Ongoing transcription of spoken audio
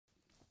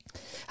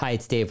Hi,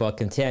 it's Dave.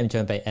 Welcome. Today I'm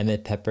joined by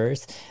Emmett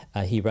Peppers.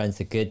 He runs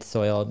the Good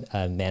Soil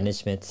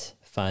Management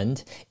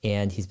Fund,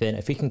 and he's been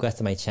a frequent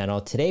guest on my channel.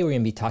 Today we're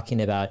going to be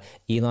talking about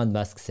Elon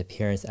Musk's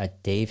appearance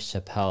at Dave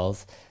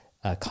Chappelle's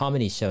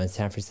comedy show in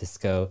San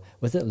Francisco.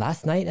 Was it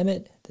last night,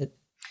 Emmett?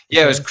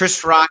 Yeah, it was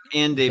Chris Rock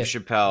and Dave Okay,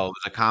 Chappelle. It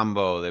was a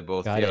combo. They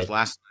both, got yeah, it was it.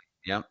 last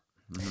night.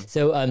 Yep.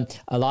 So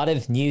a lot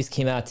of news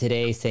came out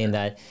today saying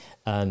that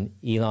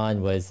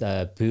Elon was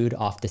booed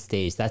off the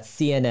stage. That's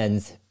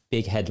CNN's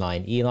big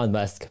headline. Elon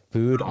Musk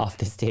booed off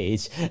the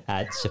stage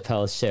at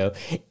Chappelle's show.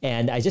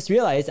 And I just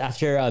realized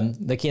after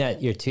looking at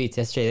your tweets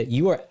yesterday that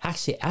you were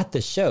actually at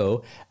the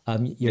show Yeah.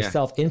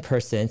 yourself in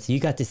person. So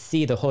you got to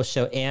see the whole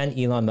show and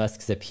Elon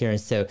Musk's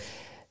appearance. So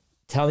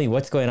tell me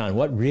what's going on.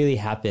 What really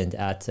happened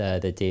at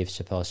the Dave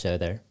Chappelle show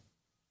there?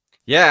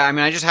 Yeah, I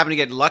mean, I just happened to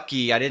get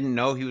lucky. I didn't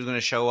know he was going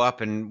to show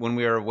up. And when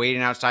we were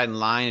waiting outside in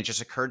line, it just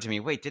occurred to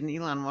me, wait, didn't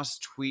Elon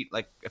Musk tweet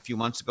like a few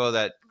months ago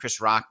that Chris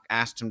Rock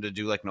asked him to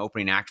do like an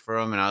opening act for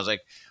him? And I was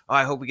like, oh,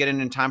 I hope we get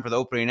in time for the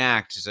opening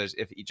act, so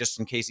if just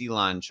in case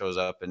Elon shows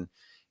up. And,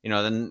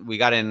 then we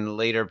got in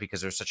later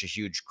because there's such a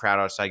huge crowd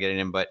outside getting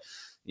in. But,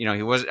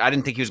 I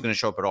didn't think he was going to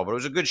show up at all. But it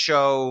was a good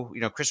show.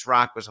 Chris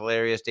Rock was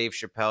hilarious. Dave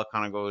Chappelle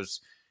kind of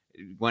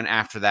went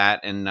after that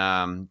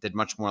and did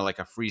much more like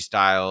a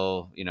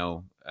freestyle,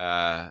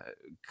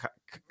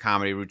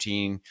 comedy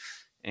routine.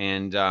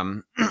 And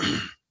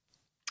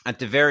at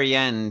the very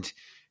end,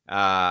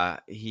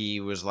 he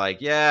was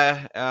like,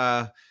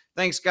 "Yeah,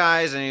 thanks,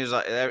 guys." And he was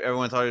like,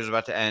 everyone thought he was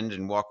about to end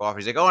and walk off.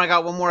 He's like, "Oh, and I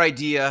got one more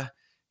idea."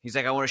 He's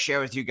like, "I want to share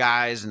with you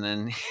guys." And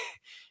then,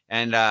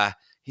 and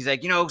he's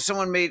like,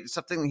 someone made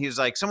something. He was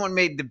like, someone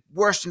made the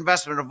worst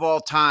investment of all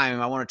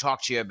time. I want to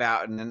talk to you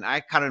about. And then I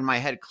kind of in my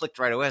head clicked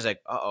right away. I was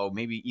like, oh,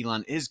 maybe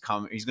Elon is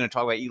coming. He's going to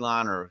talk about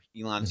Elon or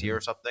Elon's here or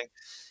Mhm. something.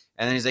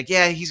 And then he's like,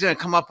 yeah, he's going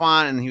to come up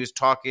on. And he was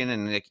talking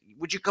and like,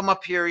 would you come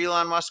up here,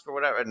 Elon Musk or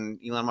whatever? And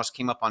Elon Musk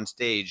came up on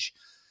stage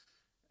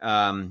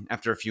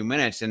after a few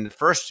minutes. And the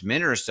first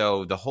minute or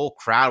so, the whole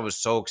crowd was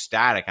so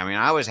ecstatic. I mean,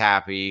 I was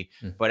happy,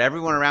 but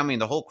everyone around me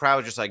and the whole crowd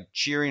was just like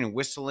cheering and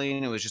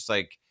whistling. It was just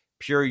like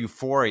pure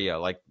euphoria.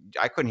 Like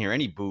I couldn't hear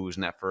any boos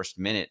in that first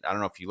minute. I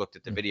don't know if you looked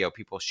at the video,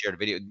 people shared a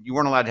video. You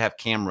weren't allowed to have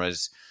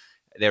cameras.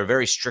 They were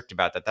very strict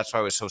about that. That's why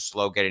I was so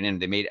slow getting in.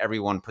 They made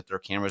everyone put their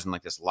cameras in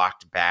like this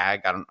locked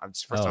bag.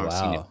 It's the first Oh, time I've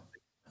seen it. wow.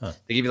 Huh.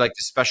 They give you like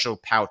this special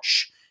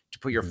pouch to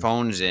put your Mhm.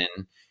 phones in,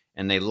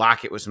 and they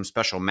lock it with some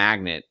special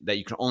magnet that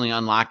you can only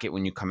unlock it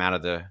when you come out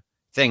of the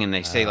thing. And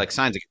they say like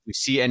signs like, if we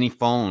see any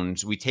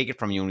phones, we take it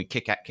from you and we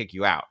kick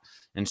you out.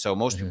 And so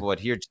most Mhm. people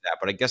adhere to that.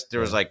 But I guess there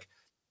was Yeah. like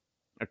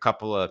a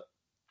couple of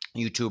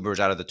YouTubers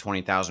out of the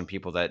 20,000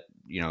 people that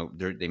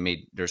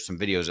there's some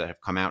videos that have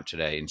come out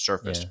today and Yeah.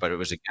 surfaced, but it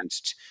was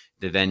against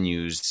the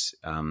venue's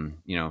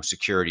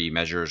security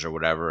measures or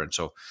whatever. And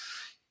so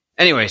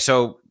anyway,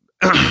 so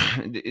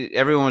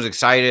everyone was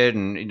excited,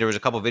 and there was a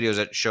couple of videos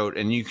that showed,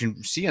 and you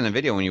can see on the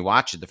video when you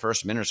watch it, the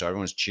first minute or so,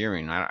 everyone's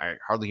cheering. I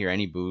hardly hear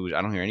any boos.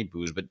 I don't hear any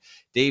boos, but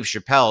Dave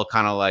Chappelle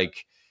kind of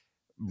like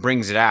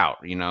brings it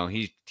out.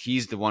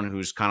 He's the one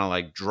who's kind of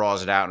like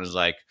draws it out and is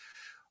like,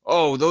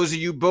 oh, those of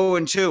you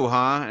booing too,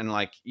 huh? And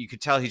like you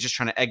could tell he's just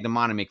trying to egg them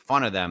on and make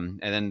fun of them.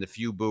 And then the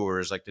few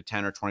booers, like the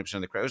 10 or 20%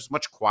 of the crowd, it was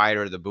much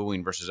quieter, the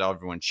booing versus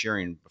everyone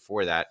cheering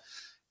before that,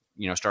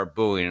 start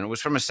booing. And it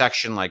was from a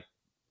section like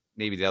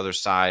maybe the other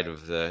side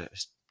of the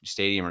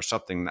stadium or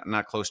something,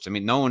 not close to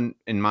me. No one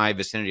in my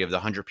vicinity of the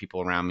 100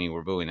 people around me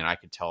were booing, and I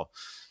could tell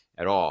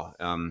at all.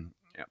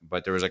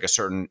 But there was like a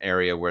certain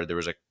area where there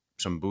was like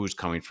some boos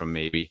coming from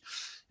maybe,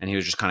 and he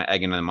was just kind of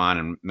egging them on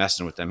and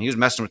messing with them. He was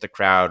messing with the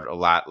crowd a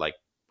lot, like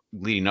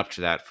leading up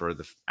to that for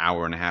the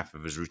hour and a half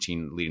of his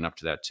routine leading up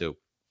to that too.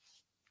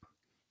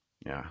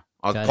 Yeah.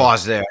 I'll Got it.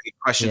 pause there. Any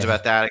questions Yeah.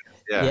 about that?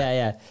 Yeah.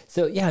 Yeah.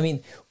 So yeah, I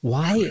mean,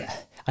 why?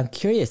 I'm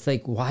curious.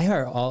 Like, why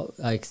are all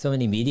like so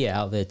many media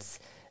outlets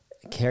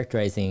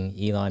characterizing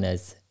Elon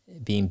as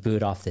being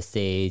booed off the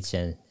stage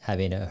and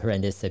having a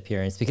horrendous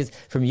appearance? Because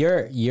from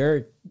your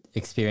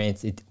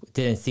experience, it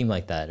didn't seem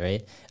like that,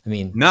 right? I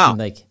mean, it No, seemed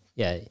like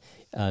yeah,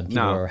 people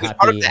no. were It was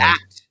part of happy the and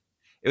act.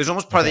 It was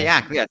almost part of the okay.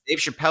 act. Yeah, Dave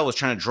Chappelle was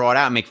trying to draw it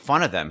out and make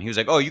fun of them. He was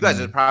like, "Oh, you guys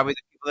are Mm, probably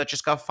the people that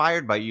just got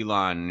fired by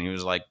Elon." And he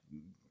was like,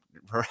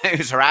 he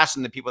was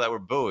harassing the people that were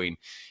booing,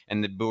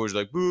 and the booers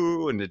were like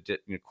boo in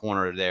the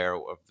corner there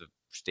of the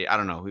state. I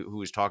don't know who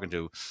was talking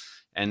to,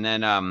 and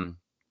then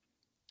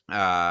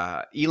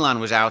Elon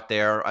was out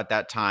there at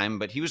that time,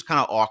 but he was kind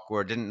of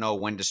awkward, didn't know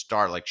when to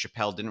start. Like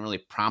Chappelle didn't really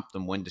prompt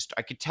them when to start.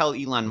 I could tell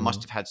Elon must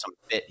mm, have had some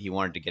bit he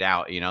wanted to get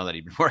out, that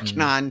he'd been working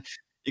mm, on.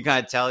 You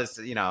kind of tell it's,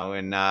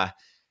 and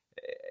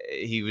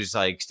he was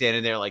like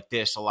standing there like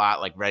this a lot,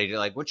 like ready to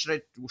like,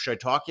 should I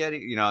talk yet?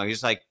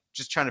 He's like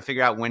just trying to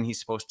figure out when he's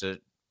supposed to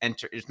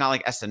enter. It's not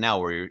like SNL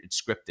where it's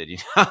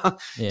scripted,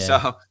 yeah.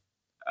 So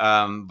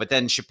but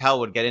then Chappelle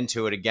would get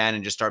into it again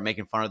and just start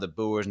making fun of the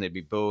booers, and they'd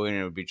be booing,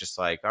 and it would be just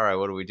like, all right,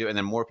 what do we do? And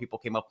then more people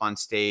came up on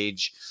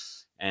stage,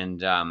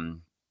 and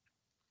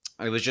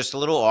it was just a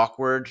little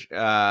awkward.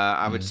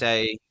 I would Mm,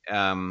 say,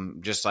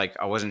 just like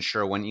I wasn't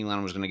sure when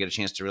Elon was going to get a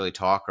chance to really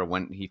talk or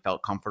when he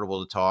felt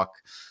comfortable to talk.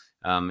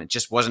 It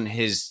just wasn't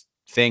his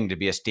thing to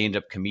be a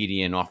stand-up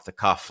comedian off the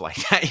cuff like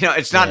that.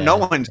 It's not no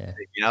Yeah, one's yeah. thing,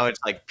 it's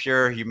like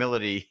pure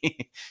humility.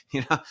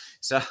 you know.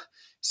 So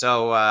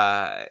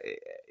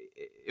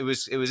it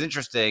was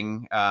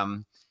interesting.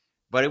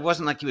 But it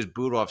wasn't like he was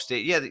booed off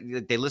stage. Yeah,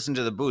 they listened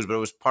to the boos, but it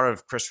was part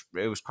of Chris.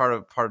 It was part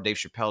of Dave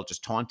Chappelle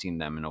just taunting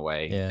them in a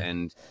way, Yeah.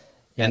 and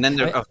Yeah. then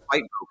a fight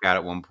broke out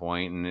at one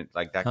point, and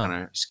that Huh.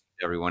 kind of scared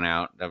everyone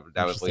out. That was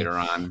Interesting. later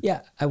on.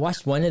 Yeah, I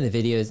watched one of the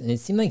videos, and it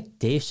seemed like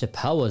Dave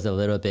Chappelle was a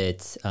little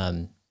bit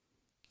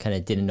kind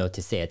of didn't know what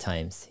to say at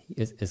times. He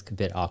was a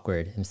bit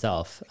awkward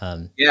himself.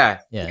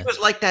 Yeah, he Yeah. was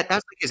like that.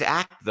 That's like his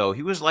act, though.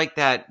 He was like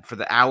that for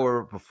the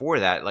hour before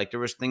that. Like there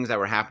was things that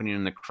were happening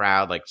in the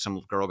crowd. Like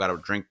some girl got a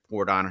drink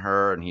poured on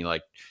her, and he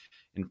like,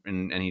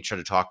 and he tried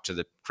to talk to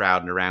the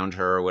crowd and around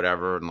her or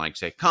whatever, and like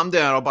say, "Calm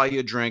down, I'll buy you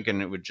a drink,"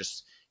 and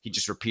he'd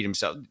just repeat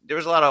himself. There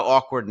was a lot of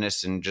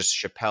awkwardness in just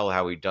Chappelle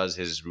how he does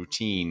his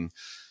routine.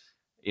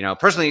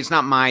 Personally, it's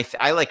not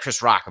I like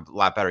Chris Rock a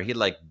lot better. He had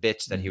like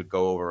bits that he would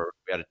go over,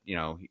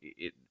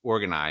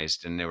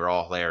 organized, and they were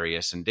all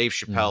hilarious. And Dave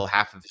Chappelle,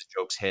 half of his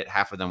jokes hit,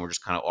 half of them were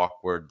just kind of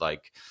awkward,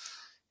 like,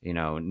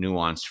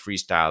 nuanced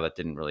freestyle that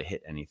didn't really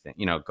hit anything,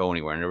 go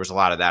anywhere. And there was a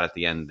lot of that at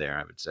the end there,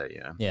 I would say.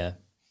 Yeah. Yeah.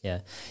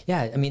 Yeah.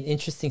 Yeah. I mean,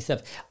 interesting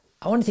stuff.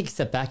 I want to take a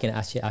step back and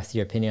ask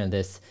your opinion on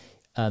this.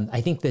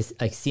 I think this,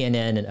 like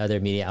CNN and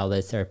other media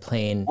outlets are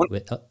playing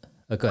with. Go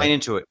ahead.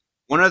 Into it.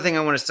 One other thing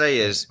I want to say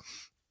is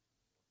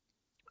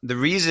the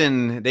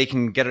reason they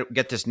can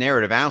get this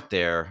narrative out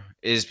there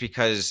is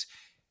because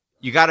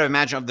you got to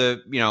imagine of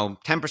the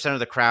 10% of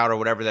the crowd or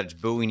whatever that's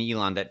booing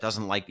Elon that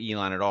doesn't like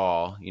Elon at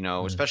all.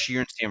 Especially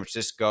here in San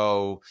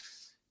Francisco.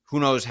 Who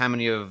knows how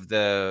many of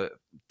the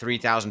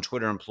 3,000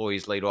 Twitter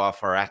employees laid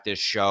off are at this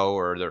show,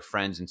 or their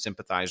friends and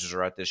sympathizers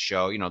are at this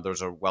show.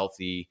 Those are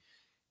wealthy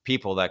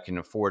people that can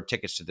afford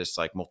tickets to this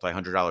like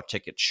multi-$100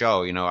 ticket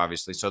show,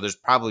 obviously. So there's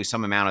probably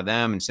some amount of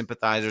them and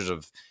sympathizers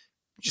of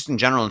just in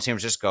general in San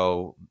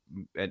Francisco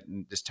at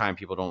this time,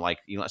 people don't like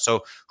Elon.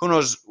 So who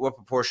knows what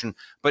proportion,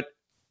 but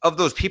of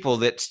those people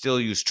that still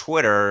use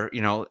Twitter,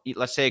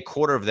 let's say a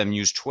quarter of them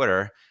use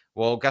Twitter.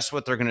 Well, guess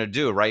what they're going to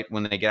do, right?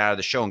 When they get out of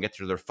the show and get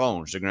through their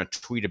phones, they're going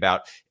to tweet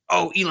about,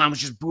 oh, Elon was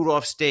just booed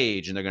off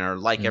stage. And they're going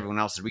to like everyone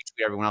else and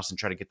retweet everyone else and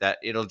try to get that.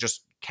 It'll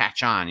just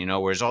catch on,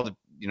 whereas all the,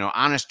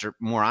 honest or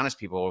more honest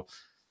people,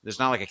 there's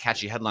not like a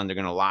catchy headline. They're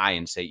going to lie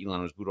and say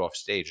Elon was booed off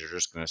stage. They're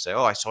just going to say,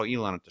 oh, I saw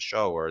Elon at the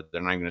show. Or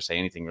they're not even going to say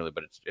anything really.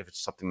 But if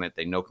it's something that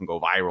they know can go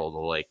viral,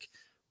 they'll like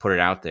put it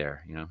out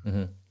there,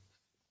 Mm-hmm.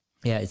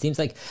 Yeah, it seems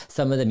like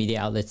some of the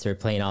media outlets are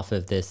playing off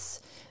of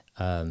this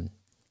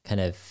kind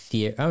of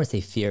fear. I don't want to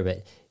say fear,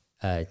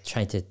 but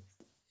trying to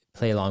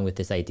play along with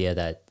this idea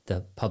that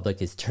the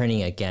public is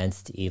turning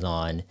against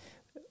Elon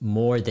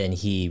more than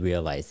he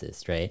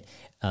realizes, right?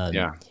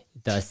 Yeah.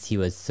 Thus, he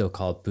was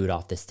so-called booed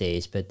off the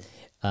stage. But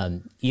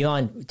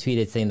Elon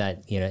tweeted saying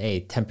that,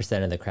 hey,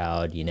 10% of the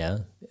crowd,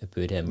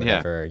 booed him,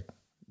 whatever,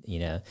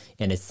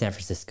 and it's San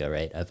Francisco,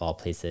 right, of all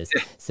places.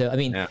 So, I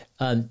mean,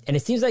 and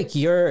it seems like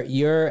your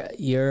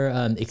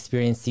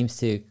experience seems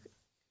to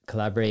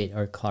corroborate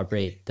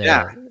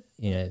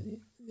the,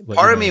 what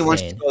part of Elon me is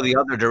wants saying. to go the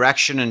other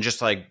direction and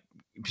just like,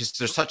 because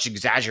there's such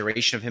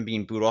exaggeration of him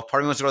being booed off.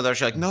 Part of me wants to go there.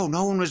 She's like, no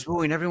one was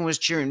booing. Everyone was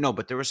cheering. No,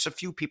 but there was a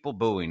few people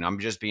booing. I'm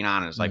just being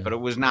honest. Like, but it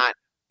was not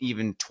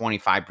even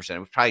 25%. It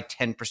was probably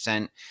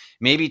 10%,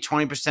 maybe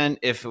 20%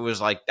 if it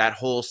was like that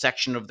whole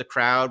section of the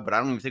crowd. But I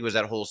don't even think it was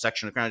that whole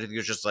section of the crowd. I think it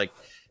was just like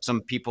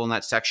some people in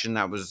that section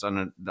that was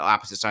on the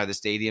opposite side of the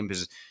stadium.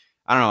 Because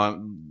I don't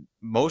know,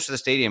 most of the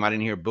stadium I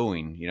didn't hear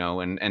booing,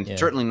 and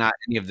certainly not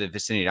any of the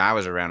vicinity I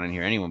was around. I didn't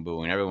hear anyone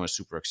booing. Everyone was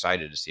super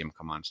excited to see him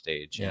come on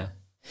stage. Yeah.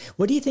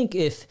 What do you think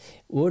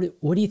what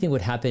do you think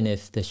would happen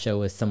if the show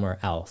was somewhere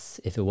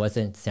else? If it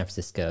wasn't San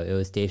Francisco, it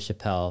was Dave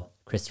Chappelle,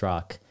 Chris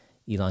Rock,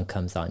 Elon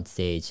comes on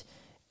stage,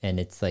 and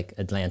it's like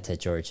Atlanta,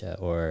 Georgia,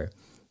 or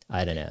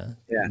I don't know,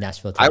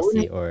 Nashville,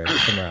 Tennessee, or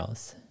somewhere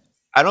else.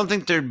 I don't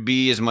think there'd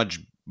be as much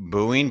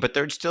booing, but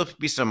there'd still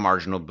be some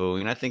marginal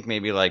booing. I think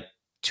maybe like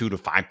 2 to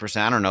 5%.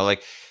 I don't know.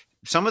 Like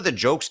some of the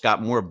jokes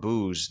got more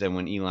boos than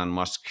when Elon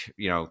Musk,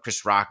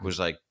 Chris Rock was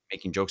like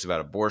making jokes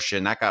about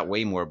abortion. That got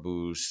way more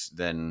boos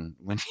than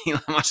when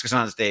Elon Musk was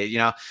on stage,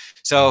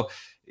 So,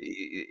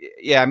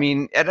 yeah, I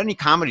mean, at any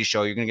comedy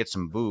show, you're going to get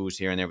some boos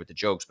here and there with the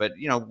jokes. But,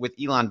 with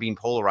Elon being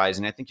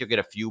polarizing, I think you'll get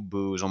a few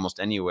boos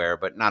almost anywhere,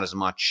 but not as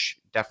much,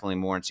 definitely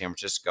more in San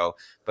Francisco.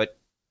 But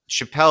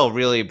Chappelle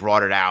really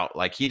brought it out.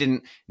 Like he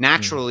didn't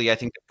naturally, I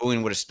think the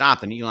booing would have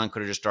stopped and Elon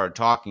could have just started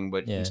talking,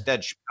 but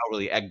instead Chappelle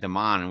really egged them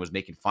on and was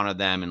making fun of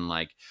them and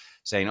like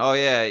saying, oh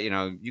yeah,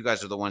 you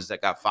guys are the ones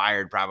that got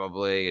fired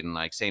probably. And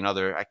like saying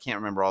I can't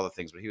remember all the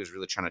things, but he was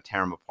really trying to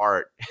tear them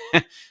apart.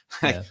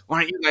 Why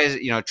don't you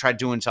guys, try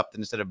doing something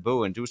instead of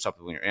boo and do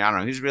something? I don't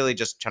know. He's really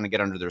just trying to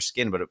get under their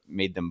skin, but it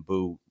made them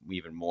boo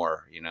even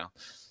more,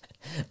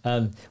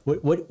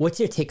 What's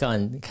your take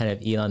on kind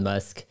of Elon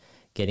Musk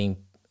getting,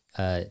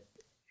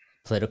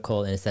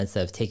 political in a sense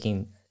of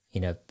taking,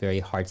 very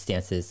hard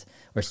stances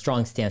or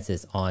strong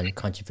stances on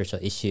controversial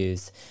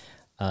issues.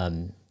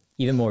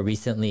 even more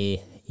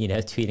recently,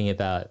 tweeting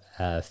about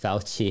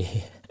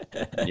Fauci,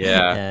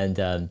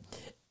 Yeah.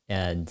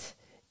 and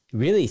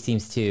really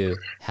seems to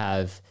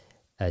have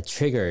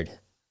triggered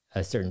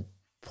a certain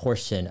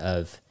portion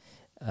of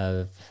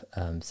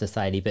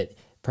society. But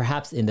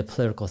perhaps in the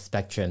political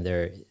spectrum,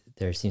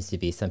 there seems to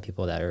be some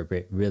people that are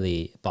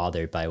really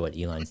bothered by what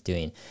Elon's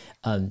doing.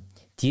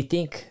 Do you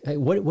think,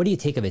 what do you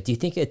take of it? Do you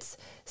think it's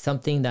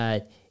something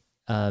that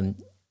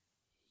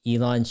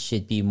Elon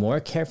should be more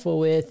careful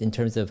with in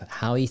terms of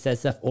how he says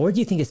stuff, or do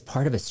you think it's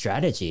part of a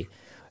strategy?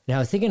 And I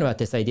was thinking about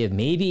this idea of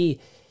maybe,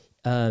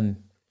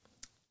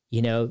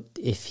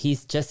 if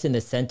he's just in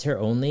the center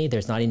only,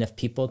 there's not enough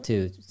people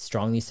to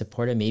strongly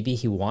support him. Maybe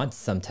he wants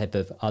some type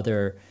of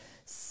other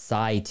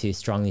side to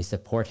strongly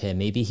support him.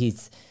 Maybe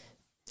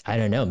I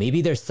don't know,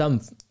 maybe there's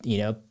some,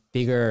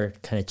 bigger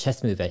kind of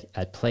chess move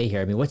at play here.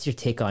 I mean, what's your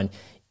take on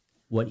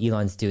what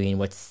Elon's doing?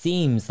 What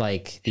seems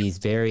like these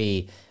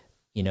very,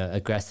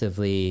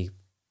 aggressively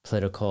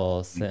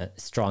political,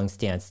 strong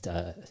stance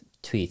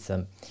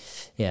tweets.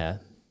 Yeah.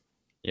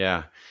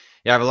 Yeah.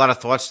 I have a lot of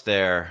thoughts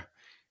there.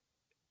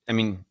 I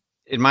mean,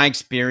 in my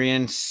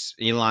experience,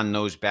 Elon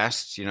knows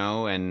best,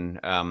 and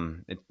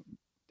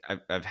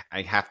I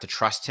have to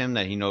trust him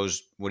that he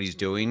knows what he's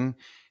doing.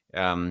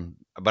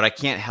 But I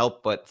can't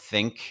help but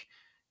think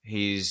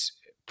he's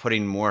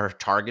putting more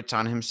targets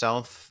on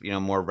himself,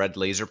 more red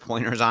laser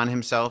pointers on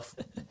himself,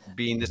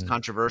 being this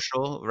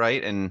controversial,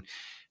 right? And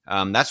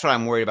that's what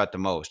I'm worried about the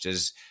most,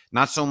 is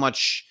not so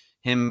much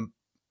him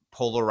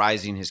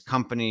polarizing his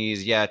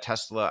companies. Yeah,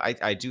 Tesla,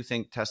 I do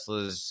think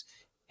Tesla's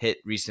hit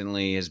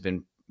recently has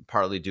been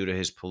partly due to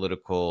his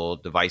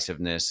political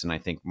divisiveness. And I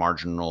think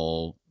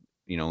marginal,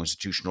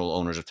 institutional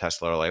owners of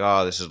Tesla are like,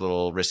 oh, this is a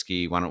little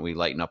risky. Why don't we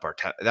lighten up our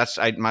that's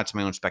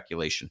my own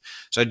speculation.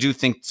 So I do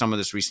think some of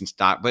this recent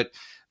stock, but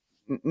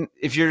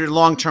if you're a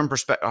long-term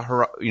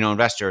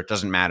investor, it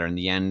doesn't matter. In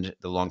the end,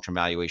 the long-term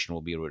valuation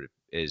will be what it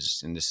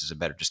is, and this is a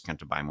better discount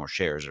to buy more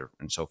shares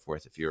and so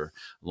forth if you're a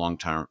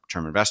long-term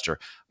investor.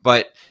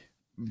 But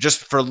just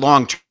for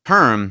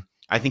long-term,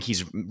 I think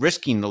he's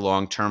risking the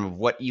long-term of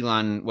what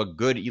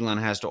good Elon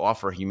has to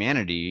offer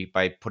humanity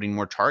by putting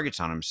more targets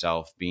on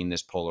himself, being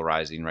this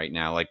polarizing right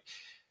now. Like,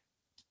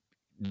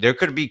 there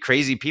could be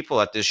crazy people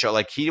at this show.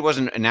 Like, he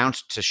wasn't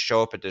announced to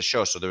show up at this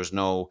show, so there was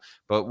no.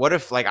 But what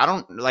if, I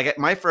don't like.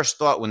 My first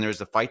thought when there was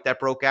the fight that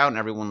broke out and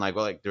everyone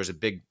there's a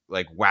big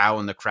wow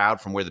in the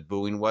crowd from where the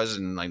booing was,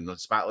 and the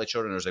spotlight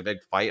showed, and there was a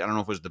big fight. I don't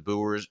know if it was the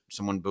booers,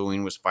 someone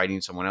booing was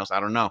fighting someone else.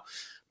 I don't know,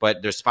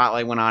 but the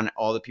spotlight went on.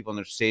 All the people on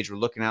the stage were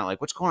looking at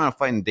what's going on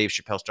fighting. Dave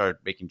Chappelle started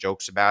making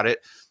jokes about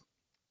it,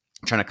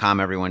 trying to calm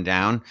everyone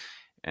down,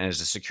 and as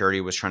the security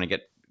was trying to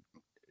get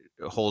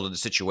a hold of the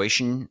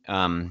situation.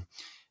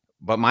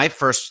 But my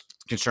first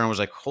concern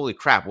was holy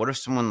crap, what if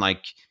someone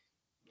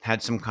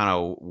had some kind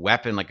of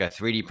weapon, like a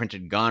 3D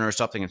printed gun or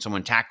something, and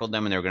someone tackled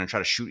them and they were going to try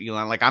to shoot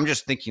Elon? I'm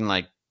just thinking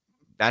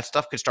that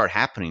stuff could start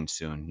happening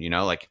soon,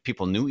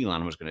 people knew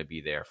Elon was going to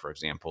be there, for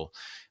example.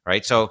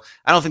 Right. So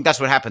I don't think that's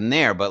what happened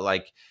there,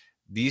 but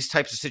these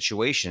types of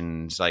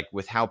situations,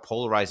 with how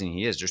polarizing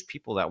he is, there's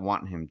people that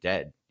want him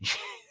dead.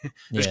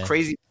 There's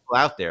crazy people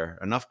out there,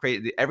 enough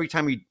crazy. Every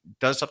time he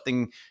does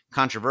something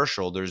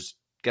controversial,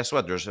 guess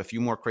what? There's a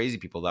few more crazy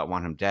people that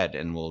want him dead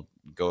and will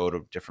go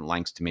to different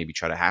lengths to maybe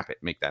try to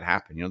make that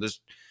happen. There's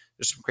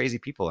some crazy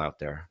people out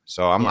there.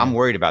 So I'm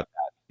worried about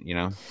that,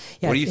 Yeah,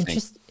 what do you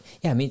think?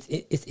 Yeah, I mean,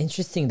 it's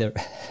interesting.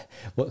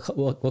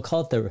 We'll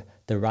call it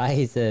the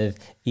rise of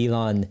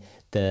Elon,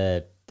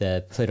 the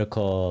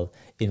political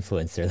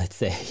influencer, let's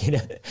say.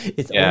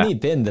 It's only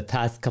been the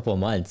past couple of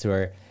months,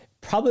 where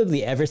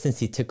probably ever since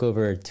he took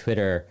over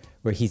Twitter,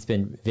 where he's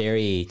been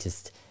very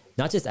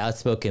not just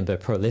outspoken,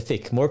 but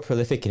more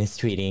prolific in his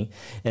tweeting,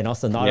 and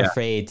also not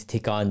afraid to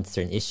take on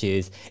certain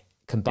issues.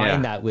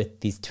 Combine that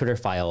with these Twitter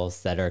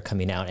files that are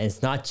coming out. And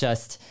it's not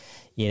just,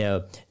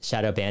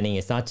 shadow banning.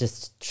 It's not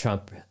just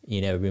Trump,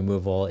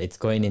 removal. It's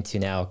going into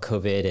now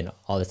COVID and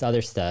all this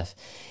other stuff.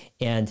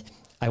 And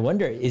I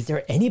wonder, is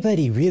there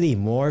anybody really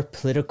more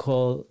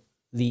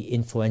politically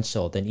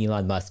influential than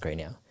Elon Musk right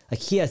now?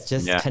 He has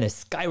just kind of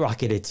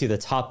skyrocketed to the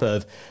top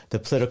of the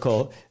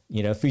political,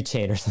 food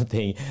chain or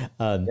something.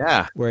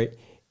 Where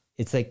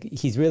it's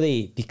he's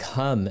really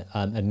become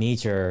a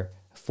major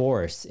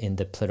force in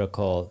the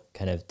political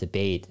kind of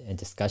debate and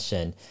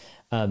discussion.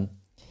 I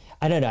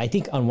don't know. I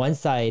think on one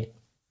side,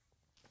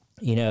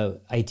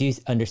 I do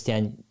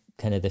understand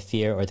kind of the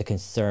fear or the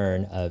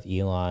concern of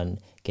Elon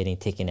getting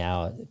taken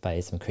out by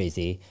some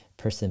crazy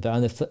person. But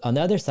on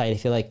the other side, I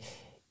feel like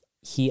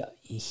he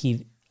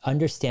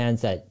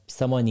understands that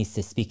someone needs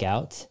to speak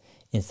out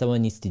and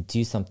someone needs to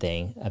do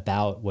something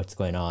about what's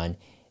going on.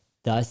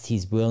 Thus,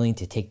 he's willing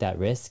to take that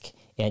risk.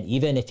 And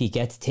even if he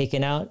gets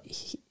taken out,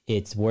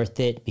 it's worth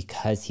it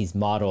because he's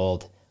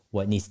modeled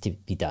what needs to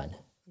be done,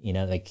 in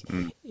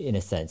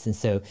a sense. And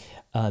so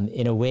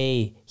in a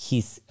way,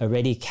 he's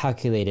already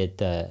calculated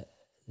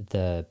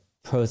the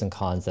pros and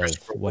cons of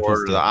what he's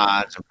doing. The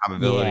odds and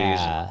probabilities.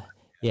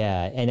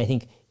 Yeah. And I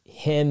think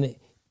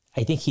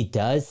he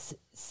does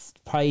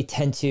probably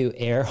tend to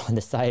err on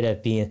the side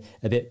of being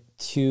a bit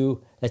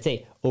too, let's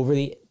say,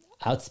 overly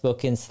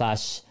outspoken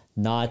slash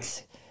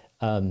not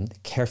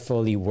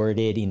carefully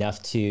worded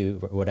enough to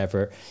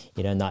whatever,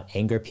 not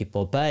anger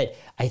people. But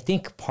I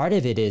think part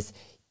of it is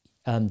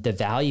the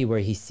value where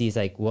he sees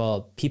like,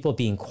 well, people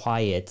being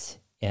quiet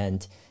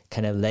and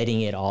kind of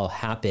letting it all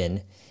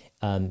happen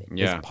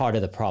is part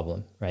of the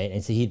problem, right?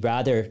 And so he'd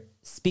rather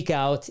speak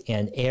out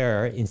and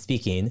err in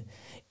speaking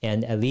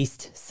and at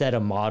least set a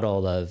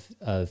model of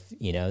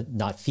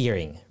not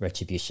fearing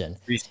retribution.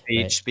 Free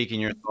speech, right? Speaking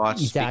your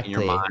thoughts, exactly.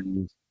 Speaking your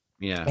mind.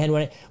 Yeah. And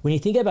when you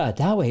think about it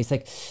that way, it's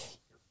like,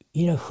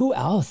 who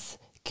else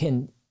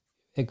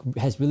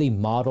has really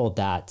modeled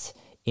that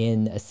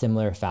in a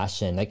similar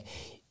fashion? Like,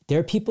 there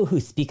are people who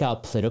speak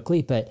out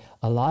politically, but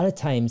a lot of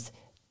times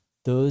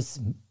those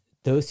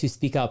who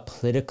speak out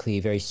politically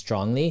very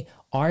strongly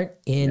aren't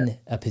in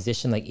a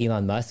position like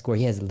Elon Musk where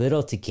he has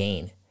little to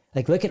gain.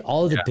 Like, look at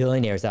all of the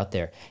billionaires out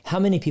there. How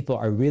many people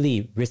are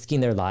really risking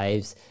their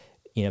lives,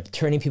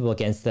 turning people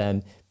against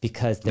them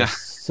because they're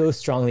so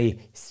strongly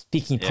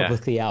speaking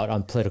publicly out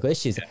on political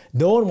issues?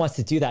 No one wants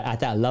to do that at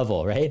that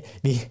level, right?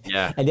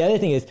 And the other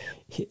thing is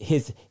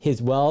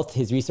his wealth,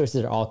 his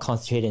resources are all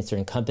concentrated in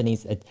certain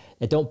companies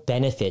that don't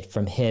benefit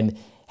from him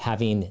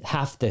having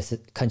half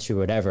the country,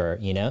 whatever,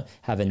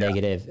 have a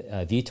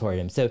negative view toward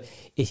him. So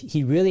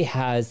he really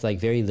has like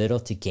very little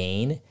to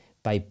gain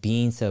by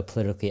being so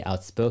politically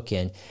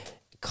outspoken.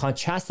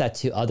 Contrast that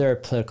to other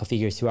political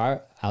figures who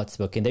are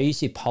outspoken. They're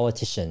usually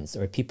politicians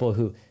or people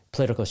who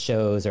political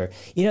shows, or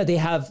they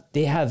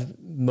have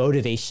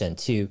motivation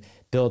to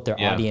build their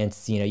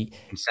audience.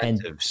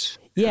 Incentives.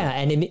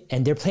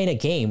 And they're playing a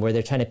game where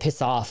they're trying to piss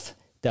off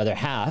the other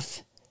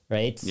half,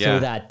 right?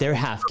 So that their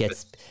half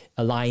gets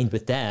aligned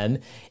with them,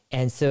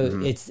 and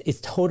so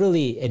it's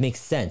totally, it makes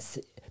sense.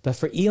 But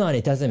for Elon,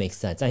 it doesn't make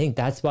sense. I think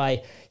that's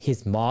why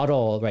his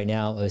model right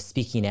now of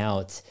speaking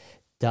out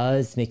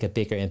does make a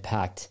bigger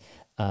impact.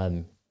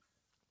 And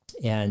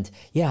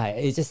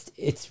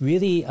it's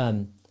really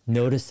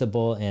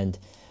noticeable and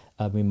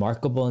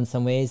remarkable in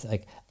some ways.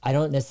 Like, I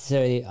don't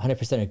necessarily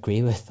 100%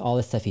 agree with all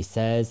the stuff he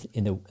says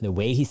in the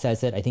way he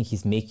says it. I think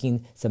he's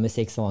making some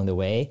mistakes along the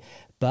way,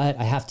 but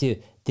I have to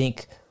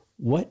think,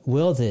 what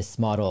will this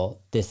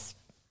model, this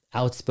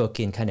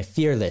outspoken kind of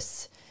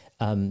fearless,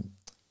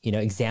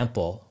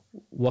 example,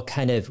 what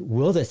kind of,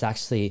 will this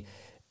actually,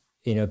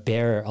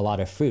 bear a lot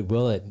of fruit?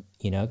 Will it,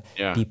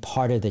 be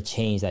part of the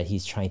change that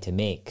he's trying to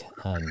make?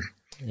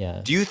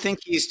 Do you think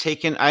he's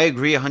taken, I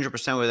agree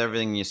 100% with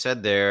everything you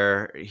said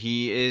there.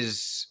 It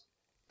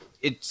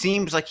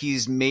seems like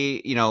he's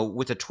made,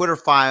 with the Twitter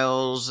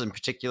files in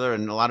particular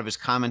and a lot of his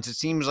comments, it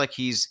seems like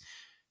he's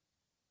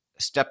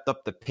stepped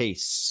up the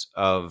pace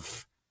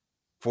of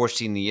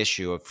forcing the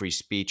issue of free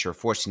speech or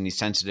forcing these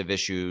sensitive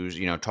issues,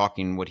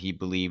 talking what he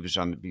believes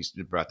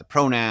about the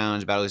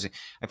pronouns, about losing.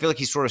 I feel like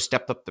he's sort of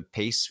stepped up the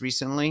pace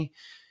recently,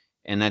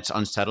 and that's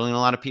unsettling a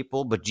lot of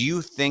people. But do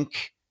you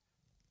think,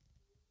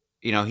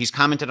 he's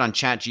commented on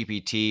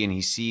ChatGPT and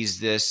he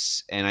sees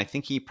this, and I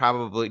think he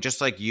probably,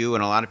 just like you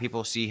and a lot of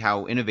people, see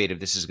how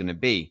innovative this is going to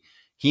be.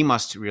 He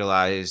must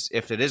realize,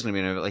 if it is going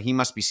to be innovative, he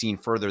must be seeing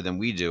further than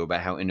we do about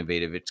how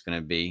innovative it's going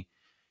to be.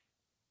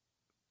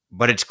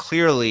 But it's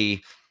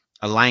clearly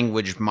a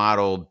language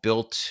model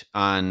built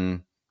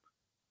on,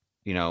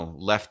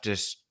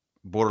 leftist,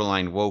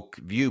 borderline woke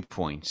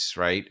viewpoints,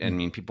 right? I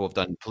mean, people have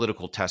done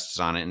political tests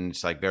on it, and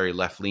it's like very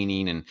left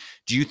leaning. And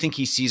do you think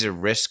he sees a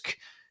risk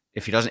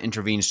if he doesn't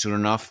intervene soon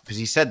enough? Because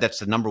he said that's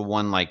the number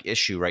one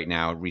issue right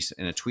now.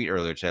 In a tweet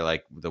earlier today,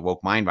 like the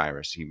woke mind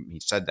virus,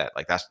 he said that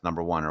that's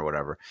number one or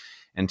whatever.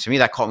 And to me,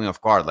 that caught me off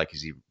guard. Like,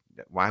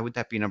 why would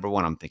that be number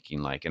one? I'm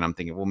thinking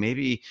well,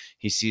 maybe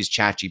he sees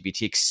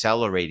ChatGPT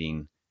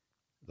accelerating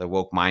the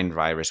woke mind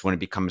virus when it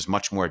becomes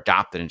much more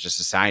adopted into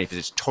society, because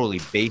it's totally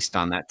based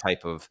on that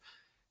type of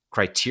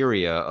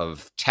criteria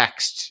of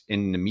text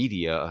in the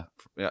media,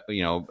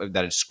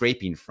 that it's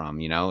scraping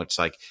from. It's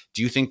like,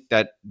 do you think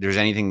that there's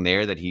anything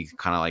there that he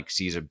kind of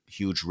sees a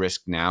huge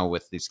risk now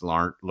with these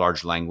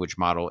large language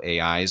model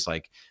AIs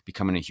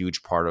becoming a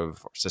huge part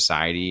of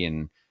society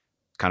and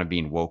kind of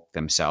being woke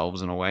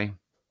themselves in a way?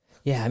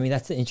 Yeah, I mean,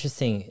 that's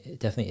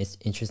definitely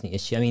interesting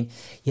issue. I mean,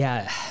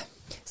 yeah.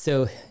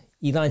 So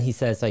Elon, he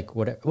says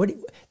what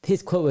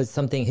his quote was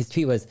his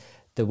tweet was,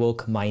 the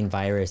woke mind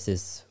virus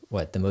is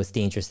the most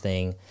dangerous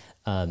thing.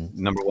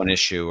 Number one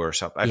issue or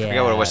something. I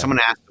forget what it was. Someone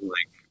asked him,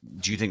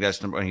 do you think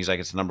that's number one? He's like,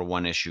 it's the number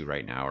one issue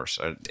right now, or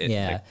so.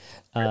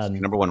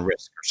 Number one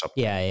risk or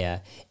something. Yeah.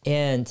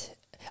 And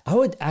I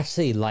would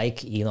actually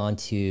like Elon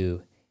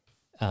to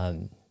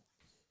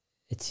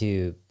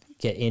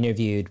get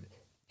interviewed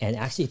and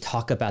actually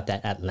talk about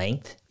that at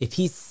length. If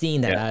he's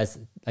seen that as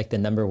the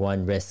number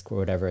one risk or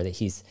whatever that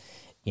he's,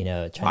 trying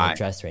to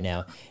address right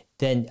now,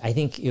 then I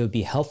think it would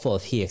be helpful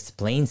if he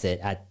explains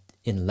it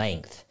in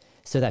length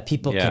so that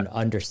people can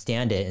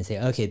understand it and say,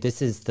 okay,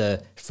 this is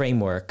the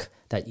framework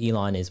that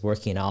Elon is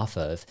working off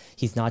of.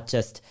 He's not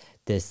just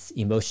this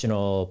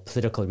emotional,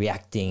 political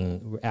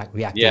reactive,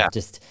 Yeah.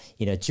 just,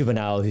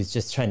 juvenile who's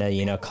just trying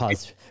to,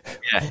 cause.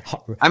 Yeah.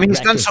 I mean, he's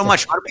done so stuff.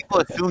 much. How do people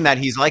assume that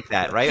he's like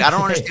that, right? I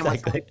don't understand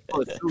Exactly. why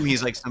people assume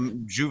he's like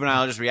some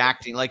juvenile just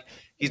reacting. Like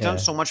he's done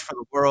so much for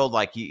the world.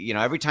 Like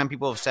every time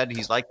people have said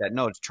he's like that,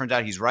 no, it turns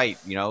out he's right.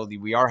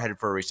 We are headed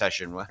for a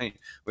recession. Right?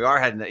 We are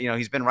headed.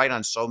 He's been right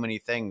on so many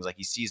things. Like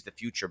he sees the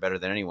future better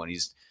than anyone.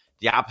 He's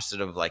the opposite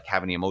of like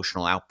having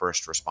emotional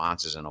outburst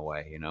responses in a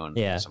way,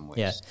 in some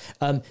ways.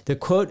 Yeah. The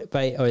quote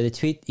or the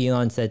tweet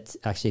Elon said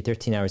actually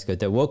 13 hours ago,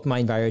 the woke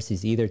mind virus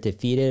is either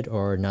defeated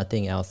or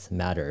nothing else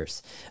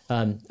matters.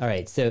 All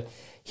right. So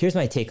here's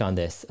my take on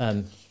this.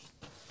 I'm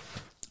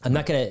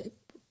not going to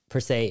per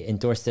se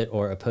endorse it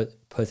or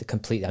oppose it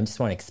completely. I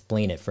just want to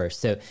explain it first.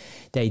 So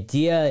the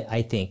idea,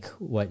 I think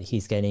what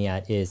he's getting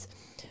at is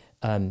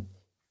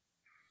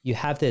you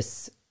have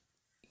this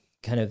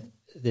kind of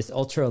this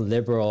ultra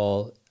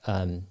liberal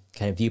kind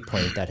of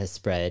viewpoint that has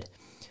spread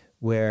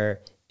where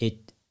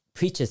it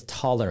preaches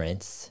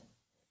tolerance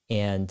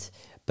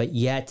but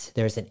yet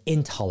there's an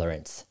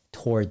intolerance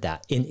toward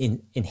that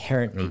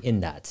inherently in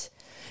that.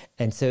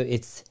 And so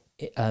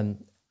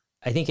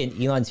I think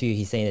in Elon's view,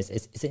 he's saying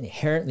it's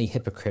inherently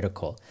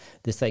hypocritical.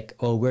 This like,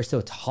 oh, we're so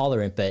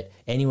tolerant, but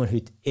anyone who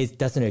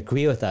doesn't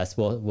agree with us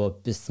will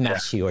just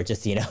smash you or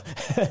just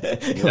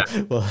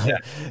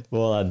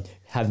will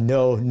have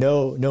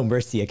no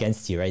mercy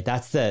against you, right?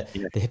 That's the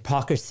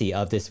hypocrisy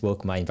of this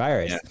woke mind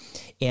virus. Yeah.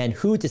 And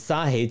who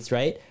decides,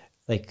 right?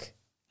 Like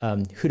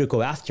who to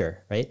go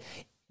after, right?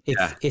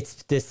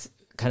 It's this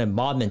kind of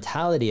mob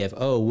mentality of,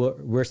 oh,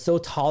 we're so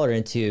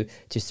tolerant to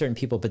certain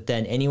people, but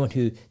then anyone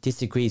who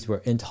disagrees, we're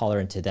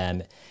intolerant to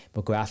them,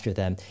 we'll go after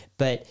them.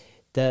 But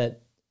the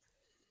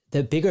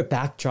bigger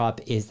backdrop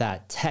is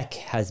that tech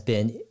has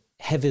been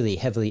heavily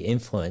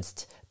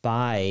influenced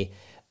by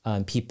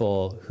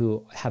people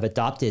who have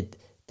adopted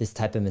this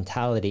type of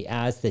mentality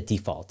as the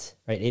default,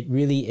 right? It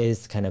really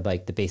is kind of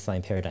like the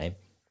baseline paradigm.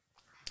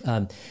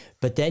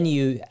 But then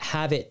you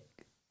have it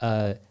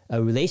a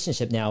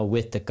relationship now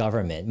with the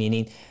government,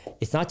 meaning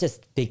it's not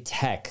just big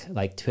tech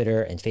like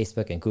Twitter and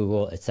Facebook and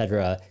Google, et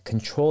cetera,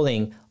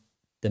 controlling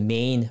the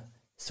main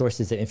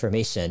sources of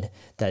information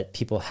that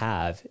people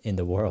have in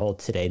the world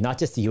today, not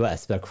just the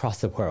US, but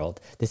across the world.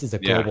 This is a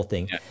global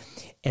thing. Yeah.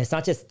 And it's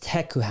not just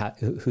tech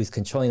who's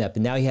controlling that,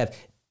 but now you have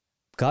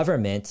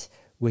government,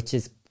 which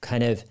is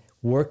kind of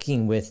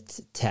working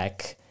with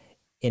tech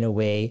in a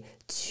way,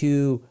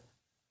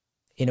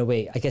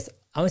 I guess,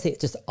 I want to say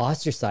just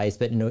ostracize,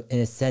 but in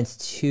a sense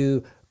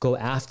to go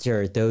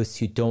after those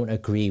who don't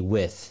agree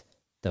with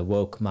the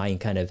woke mind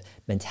kind of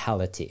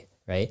mentality,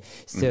 right?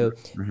 So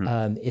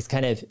it's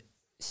kind of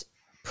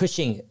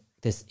pushing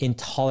this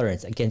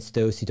intolerance against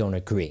those who don't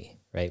agree,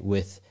 right,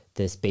 with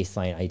this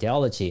baseline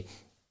ideology.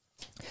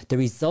 The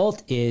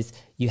result is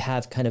you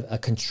have kind of a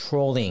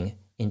controlling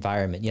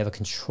environment. You have a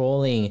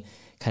controlling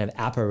kind of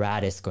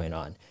apparatus going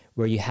on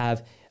where you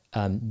have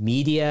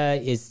media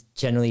is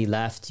generally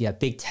left. You have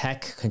big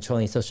tech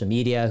controlling social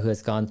media who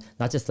has gone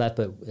not just left,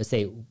 but let's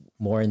say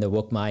more in the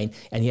woke mind.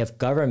 And you have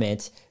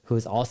government who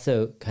is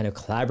also kind of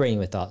collaborating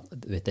with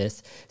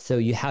this. So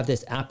you have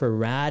this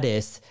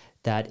apparatus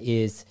that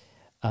is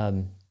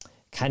kind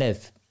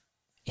of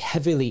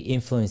heavily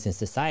influencing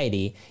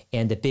society.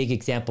 And the big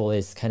example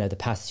is kind of the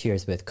past 2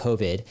 years with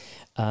COVID.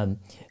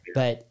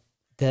 But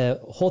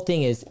the whole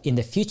thing is in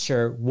the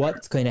future,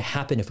 what's going to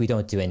happen if we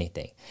don't do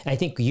anything? And I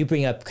think you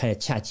bring up kind of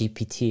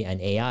ChatGPT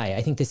and AI.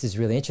 I think this is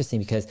really interesting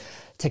because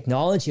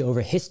technology over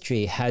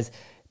history has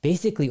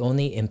basically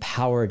only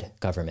empowered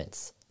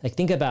governments. Like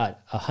think about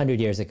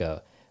 100 years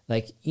ago,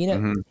 like,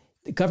 the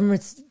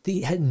governments, they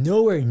had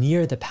nowhere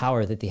near the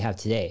power that they have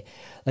today.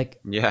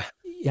 Like,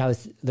 I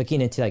was looking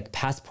into like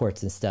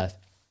passports and stuff,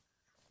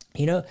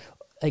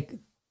 like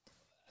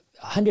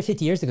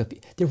 150 years ago,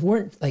 there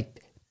weren't like,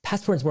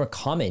 passports weren't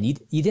common. You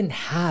didn't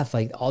have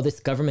like all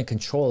this government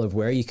control of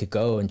where you could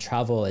go and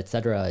travel, et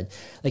cetera.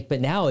 Like, but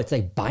now it's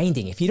like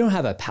binding. If you don't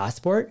have a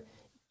passport,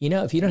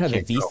 if you don't have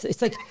a visa,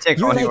 it's like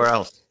you're anywhere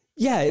else.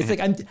 Yeah, it's like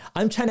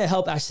I'm trying to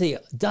help actually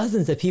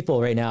dozens of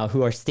people right now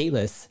who are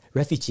stateless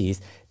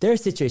refugees. Their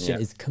situation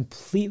is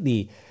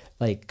completely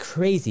like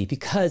crazy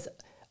because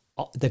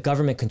the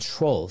government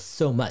controls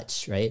so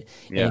much, right?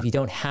 And if you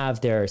don't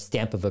have their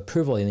stamp of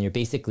approval, then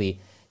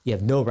you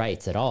have no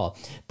rights at all.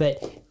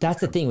 But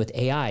that's the thing with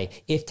AI.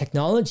 If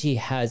technology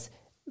has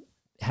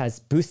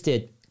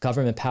boosted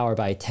government power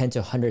by 10 to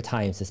 100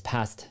 times this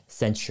past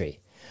century,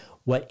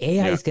 what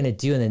AI is going to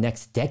do in the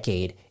next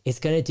decade is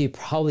going to do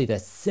probably the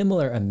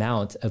similar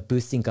amount of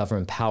boosting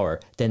government power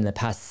than in the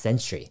past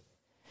century,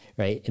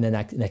 right? In the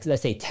next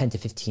let's say 10 to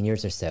 15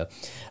 years or so.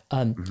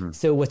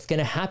 So what's going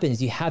to happen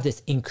is you have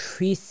this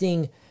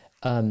increasing,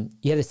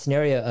 you have a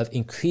scenario of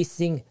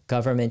increasing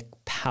government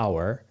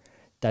power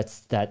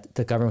that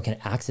the government can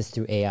access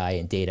through AI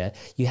and data.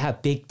 You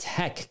have big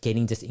tech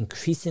getting just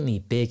increasingly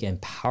big and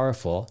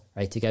powerful,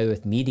 right, together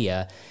with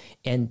media,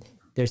 and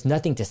there's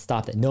nothing to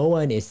stop that. No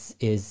one is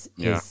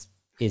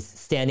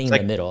standing in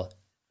the middle.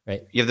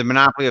 right? You have the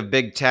monopoly of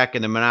big tech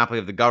and the monopoly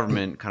of the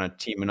government kind of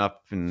teaming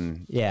up,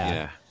 and Yeah.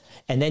 yeah,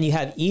 And then you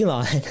have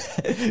Elon,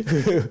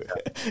 who,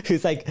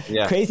 who's like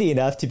yeah. crazy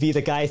enough to be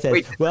the guy who says,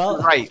 Wait, this isn't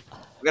well, right.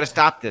 We got to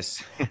stop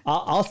this.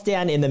 I'll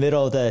stand in the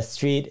middle of the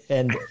street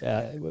and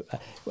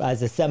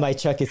as a semi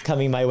truck is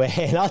coming my way,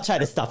 and I'll try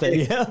to stop it.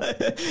 You know?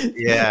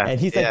 Yeah, And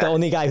he's like the yeah,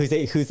 only guy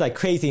who's like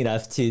crazy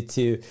enough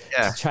to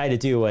yeah, try to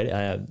do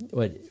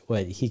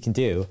what he can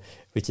do,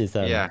 which is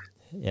yeah.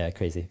 yeah,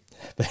 crazy.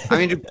 I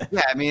mean,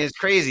 yeah, I mean, it's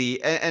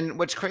crazy. And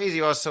what's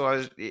crazy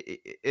also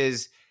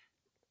is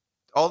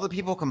all the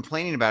people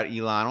complaining about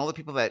Elon, all the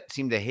people that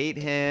seem to hate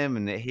him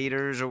and the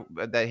haters or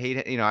that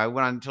hate, you know, I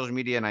went on social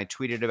media and I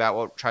tweeted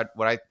about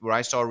what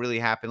I saw really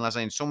happen last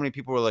night. And so many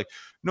people were like,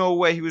 no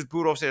way, he was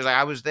booed off stage. Like,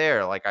 I was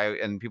there.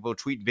 And people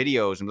tweet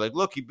videos and be like,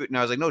 look, and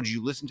I was like, no, did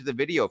you listen to the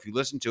video? If you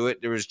listen to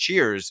it, there was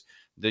cheers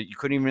that you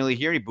couldn't even really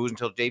hear any boos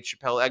until Dave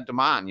Chappelle egged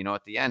him on, you know,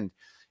 at the end.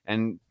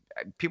 And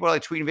people are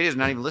like tweeting videos,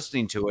 not even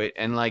listening to it.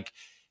 And like,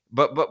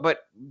 but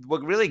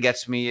what really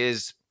gets me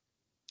is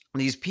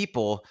these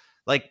people,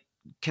 like,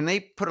 can they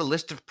put a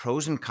list of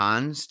pros and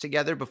cons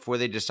together before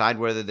they decide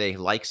whether they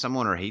like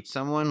someone or hate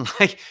someone?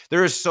 Like,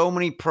 there are so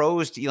many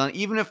pros to Elon,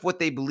 even if what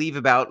they believe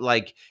about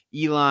like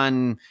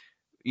Elon,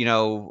 you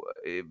know,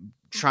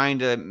 trying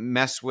to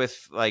mess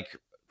with like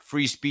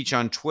free speech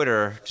on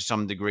Twitter to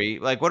some degree.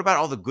 Like, what about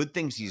all the good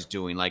things he's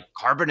doing, like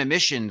carbon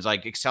emissions,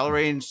 like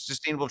accelerating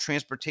sustainable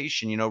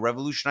transportation, you know,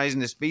 revolutionizing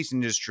the space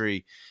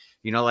industry,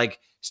 you know, like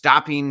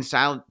stopping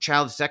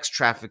child sex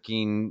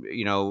trafficking,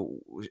 you know,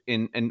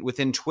 in and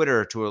within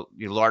Twitter to a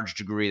large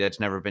degree that's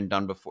never been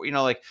done before. You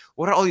know, like,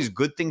 what are all these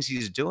good things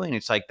he's doing?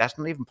 It's like that's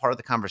not even part of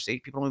the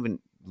conversation. People don't even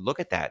look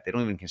at that. They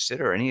don't even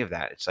consider any of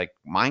that. It's like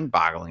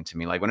mind-boggling to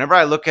me. Like, whenever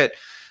I look at,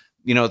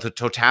 you know, the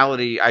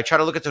totality, I try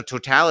to look at the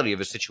totality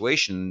of a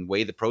situation,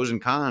 weigh the pros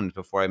and cons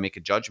before I make a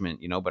judgment,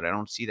 you know, but I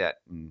don't see that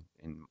in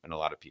a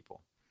lot of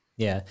people.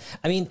 Yeah.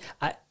 I mean,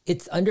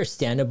 it's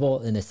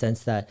understandable in the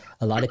sense that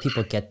a lot of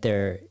people get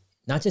their,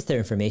 not just their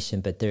information,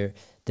 but the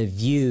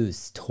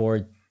views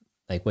toward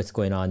like what's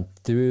going on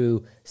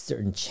through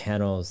certain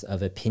channels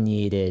of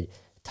opinionated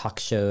talk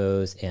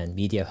shows and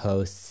media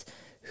hosts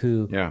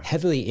who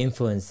heavily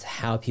influence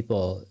how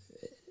people,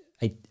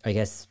 I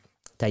guess,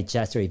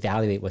 digest or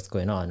evaluate what's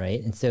going on,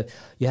 right? And so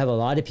you have a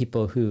lot of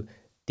people who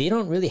they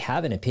don't really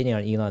have an opinion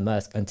on Elon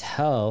Musk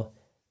until,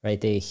 right,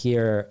 they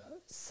hear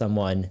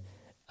someone,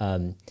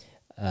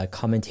 a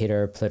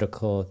commentator,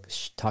 political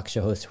talk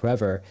show host,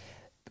 whoever,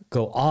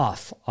 go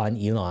off on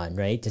Elon,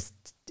 right? Just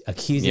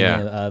accusing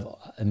him of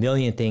a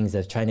million things,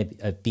 of trying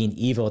to of being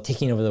evil,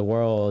 taking over the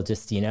world,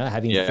 just, you know,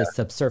 having this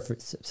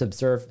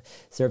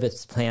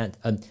subservice plan,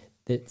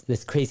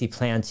 this crazy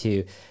plan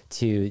to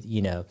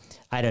you know,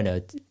 I don't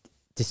know,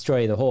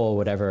 destroy the whole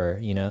whatever,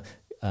 you know,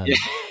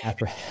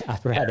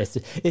 apparatus.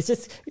 It's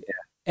just,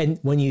 and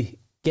when you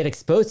get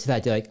exposed to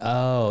that, you're like,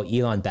 oh,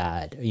 Elon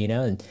bad, you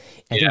know, and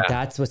I think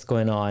that's what's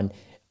going on.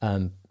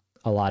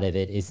 A lot of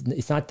it is,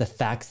 it's not the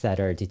facts that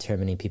are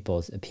determining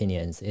people's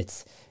opinions.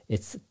 It's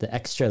the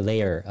extra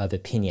layer of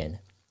opinion,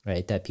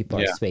 right, that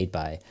people are swayed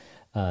by.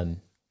 And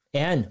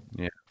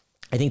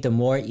I think the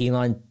more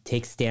Elon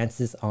takes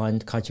stances on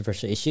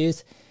controversial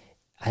issues,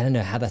 I don't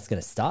know how that's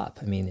going to stop.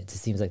 I mean, it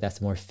just seems like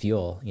that's more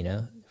fuel, you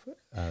know,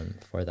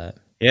 for that.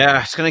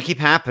 Yeah, it's going to keep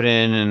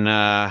happening,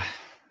 and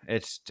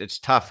it's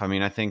tough. I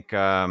mean, I think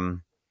you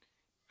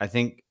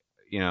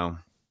know,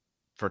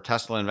 for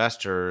Tesla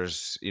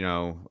investors, you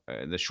know,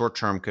 the short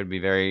term could be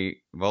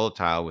very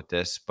volatile with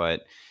this,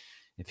 but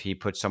if he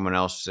puts someone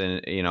else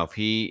in, you know,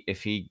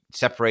 if he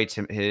separates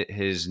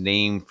his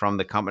name from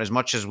the company, as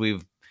much as we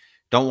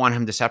don't want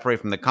him to separate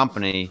from the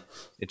company,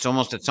 it's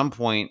almost at some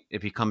point it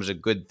becomes a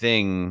good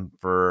thing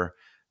for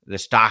the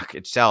stock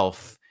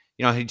itself.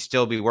 You know, he'd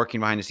still be working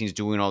behind the scenes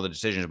doing all the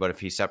decisions, but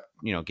if he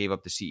you know, gave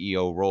up the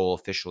CEO role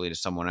officially to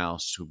someone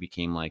else who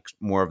became like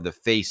more of the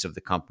face of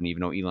the company,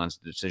 even though Elon's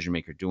the decision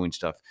maker doing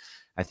stuff,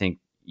 I think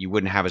you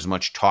wouldn't have as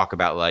much talk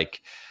about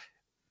like,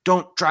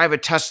 don't drive a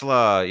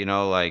Tesla, you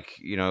know, like,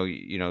 you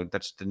know,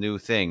 that's the new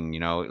thing, you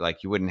know,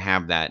 like you wouldn't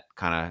have that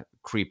kind of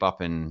creep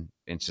up in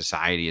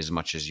society as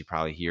much as you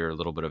probably hear a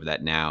little bit of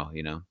that now,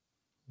 you know?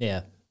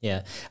 Yeah.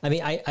 Yeah. I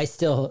mean, I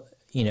still,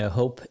 you know,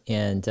 hope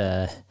and,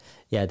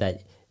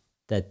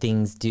 that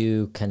things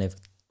do kind of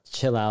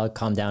chill out,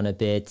 calm down a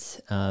bit.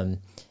 And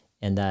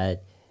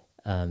that,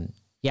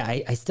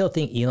 I still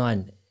think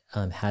Elon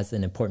has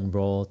an important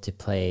role to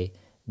play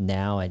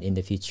now and in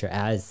the future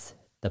as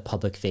the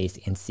public face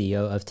and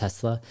CEO of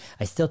Tesla.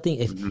 I still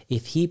think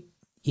if he,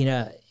 you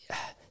know,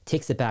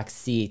 takes a back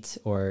seat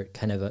or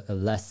kind of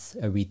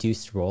a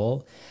reduced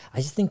role,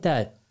 I just think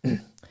that,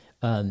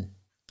 I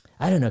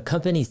don't know,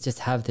 companies just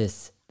have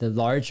this, the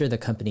larger the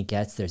company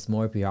gets, there's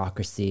more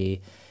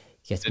bureaucracy,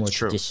 it gets more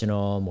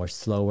traditional, more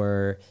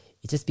slower.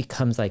 It just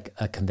becomes like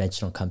a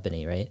conventional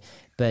company, right?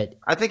 But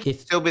I think he'd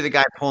still be the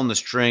guy pulling the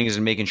strings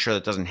and making sure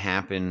that doesn't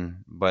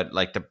happen. But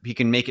like he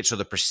can make it so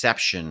the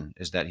perception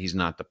is that he's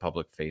not the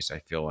public face. I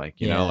feel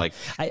like, you know, like,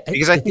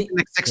 because I think in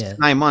like 6 to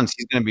 9 months,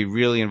 he's going to be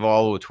really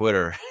involved with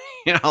Twitter,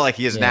 you know, like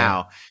he is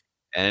now.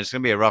 and it's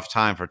going to be a rough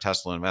time for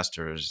Tesla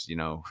investors. You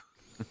know,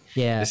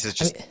 Yeah. this is I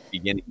just the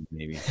beginning,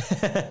 maybe.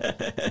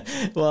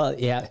 mean, well,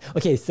 yeah.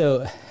 Okay.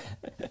 So,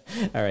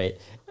 all right.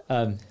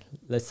 Um,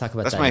 let's talk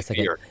about That's that in my a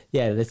second. fear.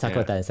 Yeah. Let's talk Yeah.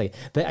 about that in a second.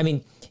 But I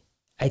mean,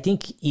 I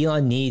think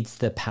Elon needs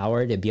the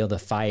power to be able to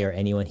fire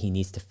anyone he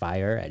needs to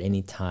fire at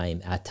any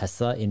time at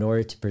Tesla in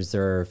order to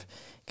preserve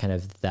kind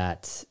of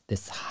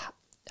this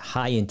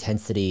high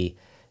intensity,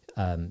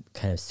 kind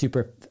of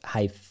super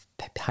high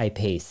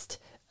paced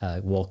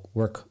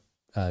work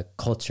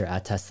culture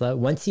at Tesla.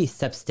 Once he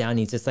steps down,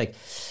 he's just like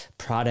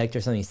product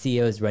or something.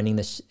 CEO is running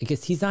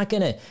because he's not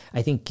gonna,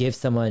 I think, give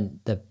someone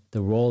the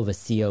role of a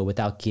CEO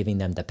without giving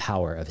them the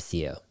power of a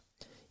CEO.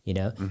 You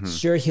know, Hmm.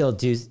 sure he'll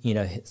do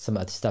some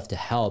other stuff to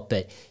help,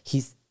 but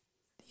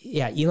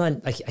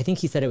Elon. Like I think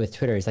he said it with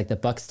Twitter. He's like the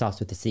buck stops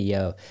with the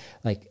CEO.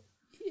 Like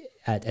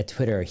at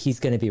Twitter, he's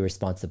going to be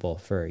responsible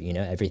for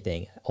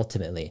everything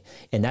ultimately,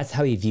 and that's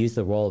how he views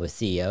the role of a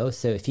CEO.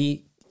 So if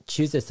he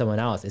chooses someone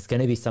else, it's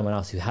going to be someone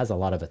else who has a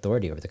lot of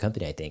authority over the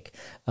company, I think.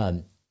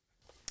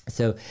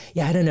 So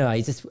yeah, I don't know.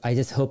 I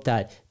just hope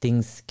that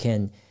things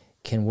can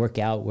work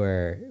out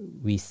where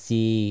we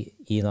see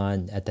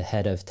Elon at the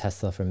head of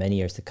Tesla for many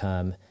years to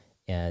come,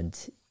 and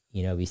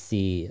we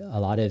see a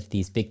lot of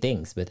these big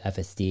things with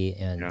FSD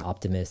and Yeah.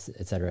 Optimus,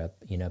 et cetera,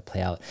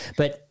 play out.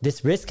 But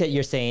this risk that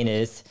you're saying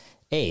is,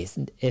 hey,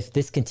 if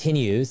this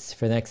continues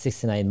for the next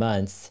 6 to 9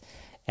 months,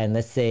 and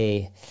let's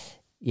say,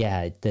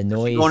 yeah, the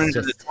Going noise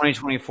into the just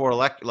 2024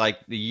 like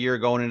the year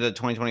going into the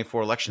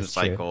 2024 election is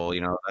true. cycle, you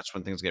know, that's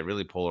when things get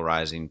really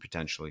polarizing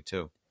potentially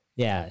too.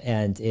 Yeah,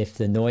 and if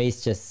the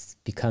noise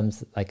just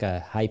becomes like a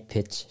high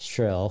pitch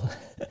shrill,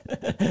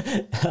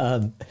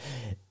 um,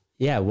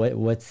 yeah,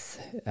 what's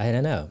I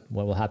don't know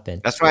what will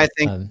happen. That's why I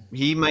think Um,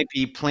 he might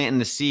be planting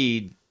the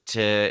seed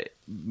to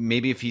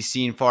maybe if he's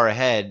seeing far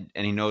ahead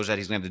and he knows that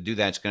he's going to have to do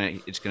that,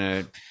 it's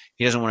gonna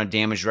he doesn't want to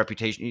damage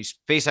reputation.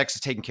 SpaceX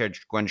is taking care of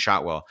Gwen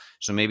Shotwell,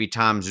 so maybe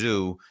Tom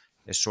Zhu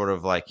is sort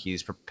of like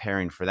he's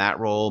preparing for that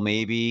role,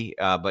 maybe,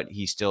 but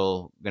he's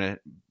still going to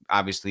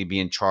obviously be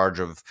in charge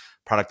of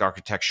product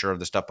architecture of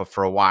the stuff. But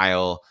for a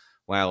while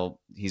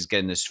he's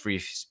getting this free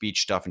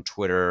speech stuff and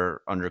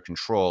Twitter under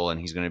control, and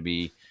he's going to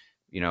be,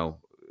 you know,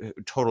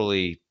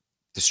 totally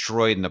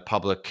destroyed in the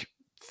public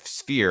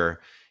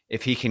sphere.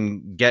 If he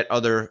can get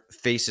other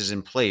faces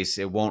in place,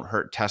 it won't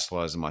hurt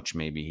Tesla as much.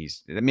 Maybe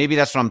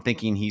that's what I'm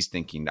thinking. He's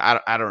thinking.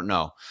 I don't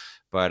know,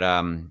 but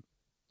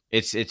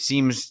it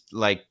seems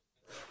like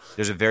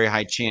there's a very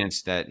high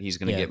chance that he's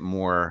going to yeah, get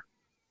more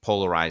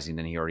polarizing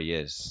than he already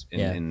is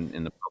yeah.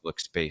 in the public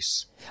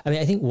space. I mean,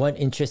 I think one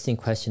interesting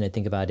question I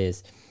think about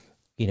is,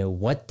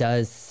 what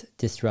does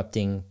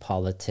disrupting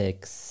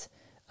politics,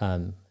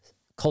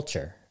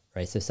 culture,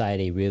 right,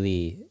 society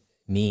really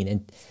mean?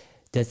 And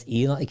does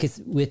Elon,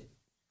 because with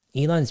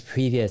Elon's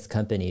previous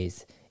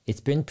companies, it's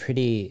been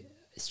pretty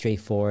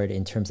straightforward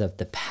in terms of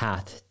the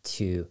path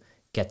to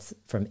get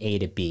from A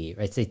to B,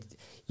 right? So,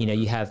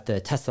 you have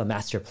the Tesla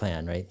master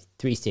plan, right?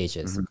 3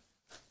 stages. Hmm.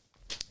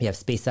 You have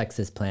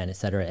SpaceX's plan, et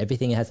cetera.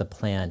 Everything has a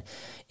plan,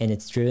 and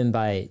it's driven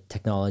by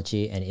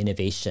technology and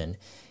innovation.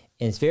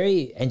 And it's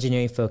very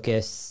engineering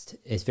focused.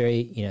 It's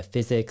very,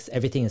 physics.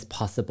 Everything is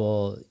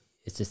possible.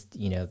 It's just,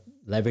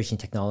 leveraging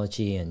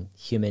technology and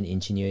human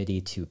ingenuity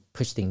to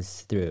push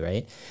things through,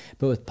 right?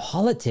 But with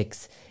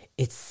politics,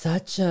 it's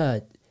such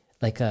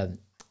like a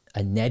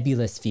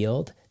nebulous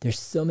field. There's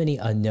so many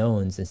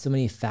unknowns and so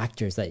many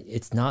factors that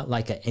it's not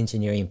like an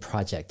engineering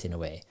project in a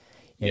way.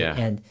 Yeah.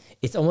 And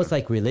it's almost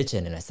like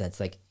religion in a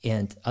sense, like,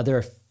 and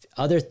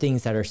other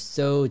things that are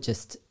so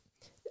just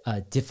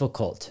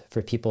difficult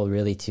for people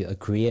really to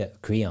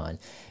agree on.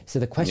 So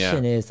the Yeah.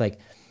 question is like,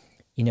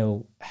 you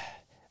know,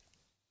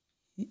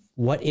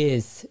 what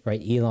is,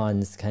 right,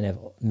 Elon's kind of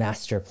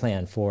master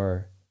plan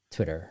for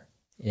Twitter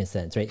in a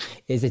sense, right?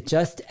 Is it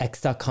just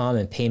X.com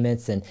and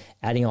payments and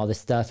adding all this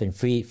stuff and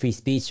free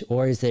speech,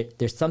 or is it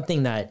there's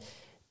something that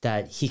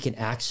he can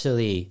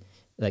actually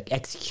like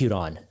execute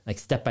on, like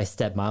step by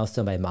step,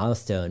 milestone by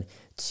milestone,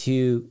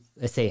 to,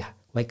 let's say,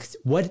 like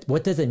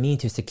what does it mean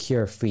to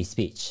secure free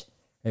speech,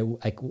 right?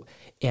 Like,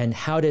 and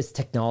how does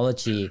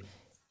technology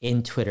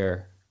in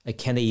Twitter, like,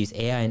 can they use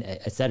AI and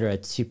et cetera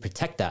to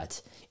protect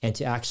that and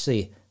to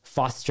actually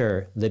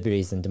foster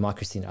liberties and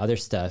democracy and other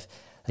stuff?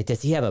 Like,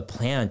 does he have a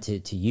plan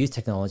to use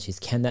technologies?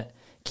 Can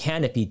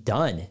it be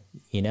done?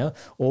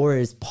 Or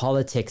is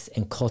politics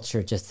and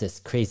culture just this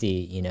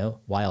crazy,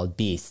 wild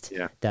beast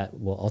Yeah. that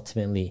will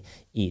ultimately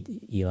eat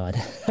Elon?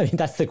 I mean,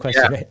 that's the Yeah,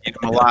 question, right?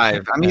 keep him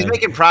alive. I mean, he's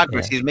making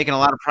progress. Yeah. He's making a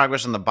lot of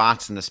progress on the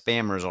bots and the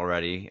spammers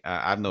already.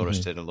 I've Hmm.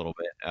 noticed it a little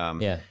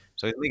bit. Yeah.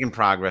 So he's making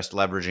progress,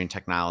 leveraging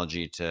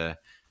technology to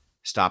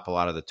stop a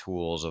lot of the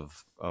tools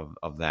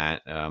of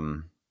that,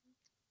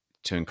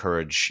 to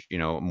encourage,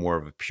 more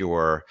of a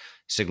pure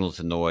signal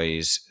to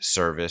noise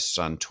service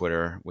on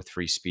Twitter with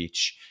free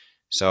speech.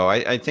 So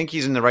I think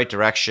he's in the right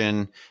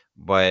direction,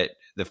 but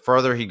the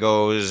further he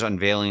goes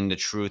unveiling the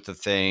truth of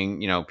thing,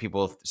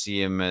 people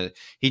see him.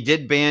 He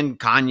did ban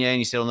Kanye, and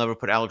he said he'll never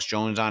put Alex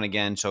Jones on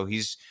again. So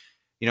he's,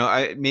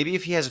 maybe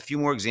if he has a few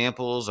more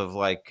examples of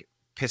like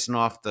pissing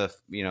off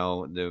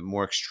the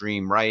more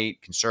extreme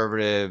right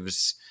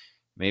conservatives.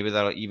 Maybe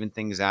that'll even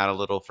things out a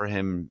little for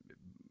him,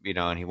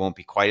 and he won't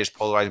be quite as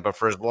polarizing. But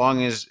for as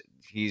long as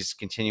he's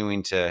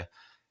continuing to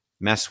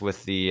mess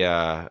with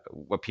the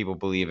what people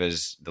believe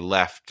as the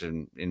left,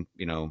 and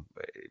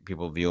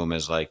people view him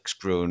as like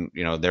screwing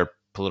their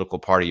political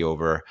party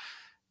over,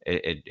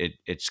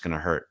 it's going to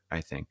hurt,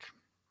 I think.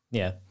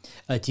 Yeah.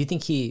 Do you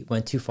think he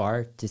went too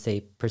far to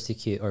say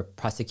persecute or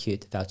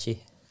prosecute Fauci?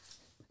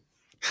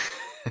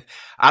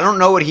 I don't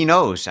know what he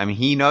knows. I mean,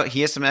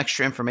 he has some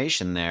extra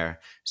information there,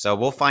 so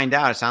we'll find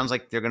out. It sounds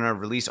like they're going to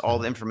release all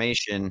the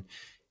information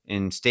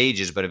in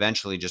stages, but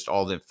eventually just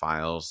all the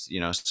files.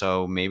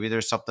 So maybe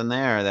there's something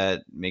there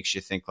that makes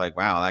you think like,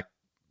 wow, that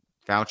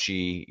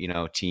Fauci,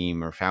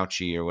 team or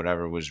Fauci or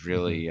whatever was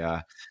really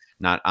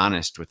not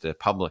honest with the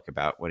public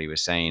about what he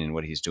was saying and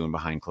what he's doing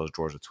behind closed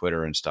doors with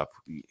Twitter and stuff.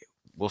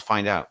 We'll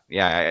find out.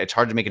 Yeah, it's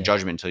hard to make a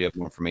judgment until you have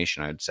more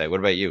information, I would say. What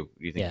about you?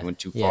 Do you think he went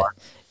too far?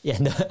 Yeah,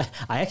 no,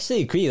 I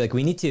actually agree. Like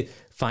we need to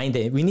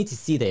we need to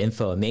see the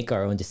info and make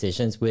our own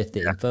decisions with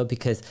the info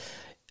because,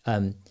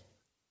 a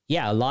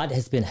lot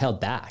has been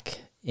held back.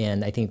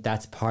 And I think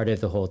that's part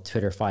of the whole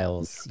Twitter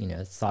files,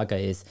 saga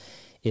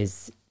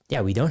is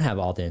we don't have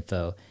all the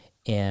info.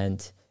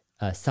 And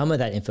some of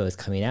that info is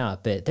coming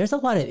out, but there's a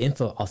lot of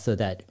info also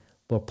that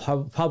will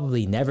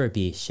probably never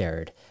be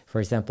shared. For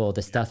example,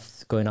 the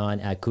stuff going on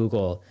at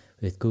Google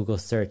with Google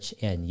search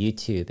and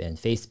YouTube and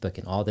Facebook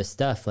and all this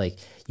stuff, like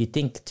you'd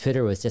think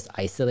Twitter was just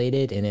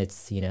isolated and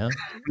it's, No,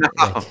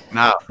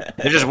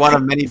 they're just one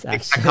of many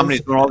big tech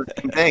companies doing all the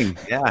same thing.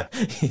 Yeah,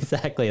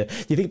 exactly.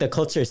 Do you think the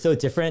culture is so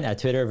different at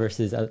Twitter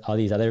versus all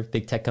these other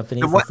big tech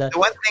companies?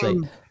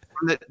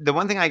 The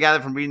one thing I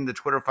gathered from reading the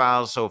Twitter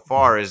files so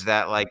far is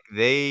that like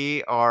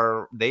they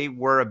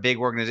were a big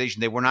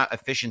organization. They were not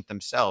efficient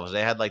themselves.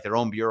 They had like their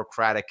own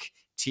bureaucratic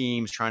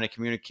teams trying to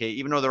communicate,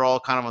 even though they're all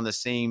kind of on the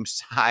same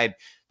side.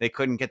 They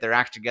couldn't get their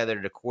act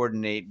together to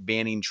coordinate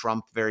banning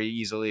Trump very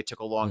easily. It took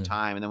a long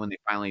time. And then when they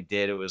finally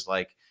did, it was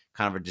like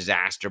kind of a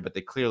disaster, but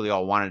they clearly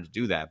all wanted to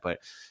do that. But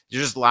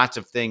there's just lots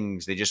of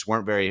things they just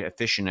weren't very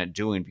efficient at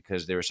doing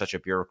because they were such a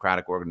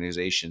bureaucratic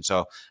organization.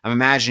 So I'm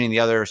imagining the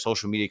other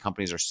social media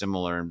companies are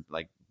similar and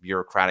like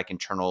bureaucratic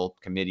internal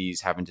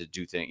committees having to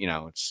do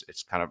things,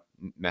 it's kind of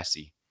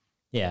messy.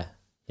 Yeah.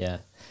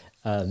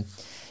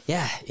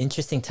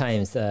 Interesting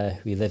times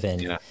we live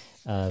in.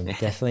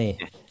 Definitely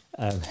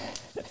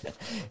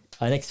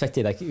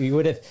unexpected. Like who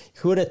would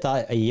have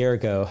thought a year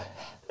ago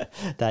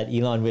that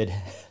Elon would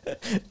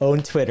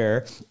own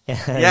Twitter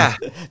and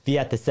be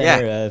at the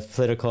center of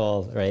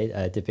political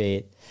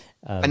debate.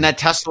 And that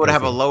Tesla would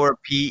have a lower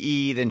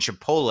PE than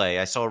Chipotle.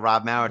 I saw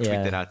Rob Maurer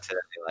tweet that out today.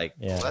 Like,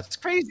 well, that's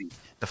crazy.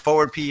 The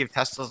forward PE of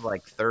Tesla's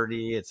like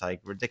 30. It's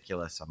like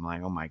ridiculous. I'm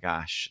like, oh my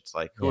gosh. It's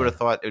like, who would have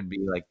thought it would be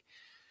like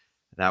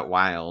that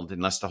wild,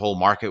 unless the whole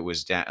market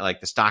was down,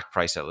 like the stock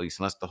price, at least,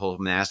 unless the whole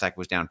NASDAQ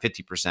was down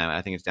 50%.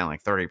 I think it's down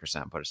like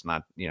 30%, but it's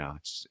not,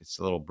 it's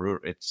a little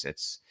brutal.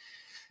 It's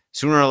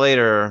sooner or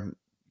later,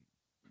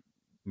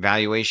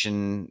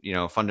 valuation,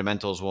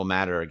 fundamentals will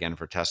matter again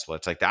for Tesla.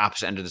 It's like the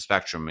opposite end of the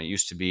spectrum. It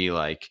used to be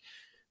like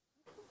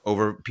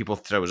people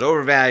thought it was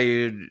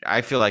overvalued.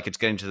 I feel like it's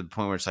getting to the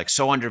point where it's like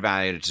so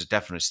undervalued, it's a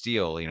definite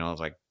steal. It's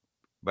like,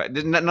 but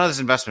none of this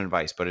investment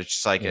advice, but it's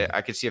just like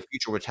I could see a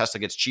future where Tesla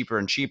gets cheaper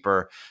and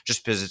cheaper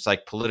just because it's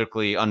like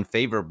politically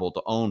unfavorable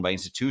to own by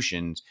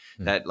institutions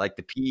that like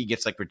the PE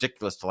gets like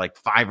ridiculous to like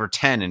 5 or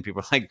 10. And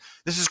people are like,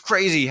 this is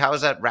crazy. How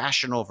is that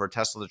rational for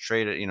Tesla to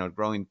trade at,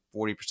 growing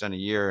 40% a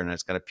year and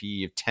it's got a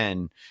PE of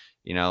 10,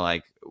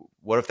 like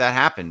what if that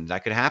happened?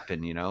 That could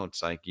happen,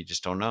 it's like, you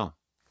just don't know.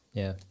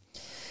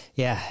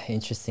 Yeah,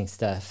 interesting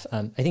stuff.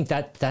 I think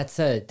that's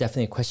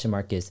definitely a question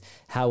mark is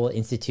how will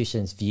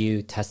institutions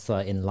view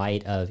Tesla in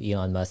light of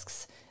Elon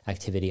Musk's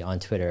activity on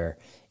Twitter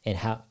and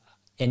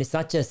it's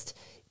not just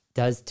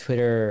does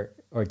Twitter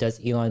or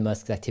does Elon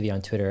Musk's activity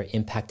on Twitter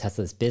impact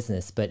Tesla's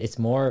business, but it's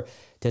more,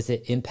 does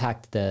it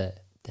impact the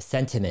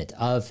sentiment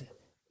of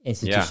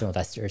institutional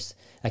investors,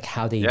 like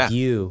how they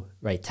view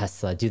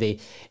Tesla? Do they,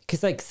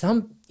 because like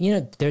some,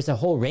 there's a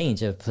whole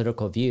range of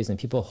political views and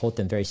people hold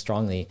them very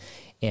strongly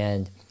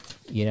and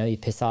you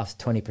piss off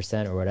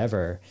 20% or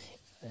whatever,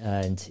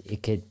 and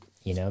it could,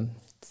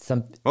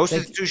 most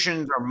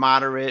institutions are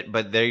moderate,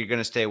 but they're going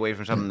to stay away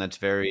from something that's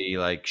very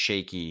like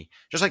shaky.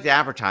 Just like the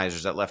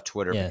advertisers that left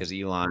Twitter because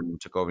Elon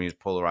took over and he was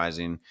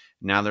polarizing.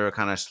 Now they're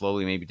kind of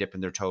slowly maybe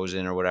dipping their toes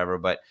in or whatever,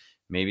 but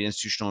maybe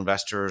institutional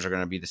investors are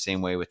going to be the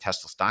same way with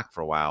Tesla stock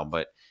for a while.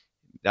 But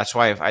that's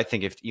why I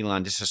think if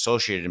Elon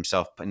disassociated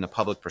himself in the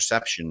public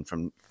perception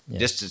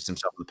distanced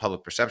himself in the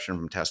public perception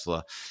from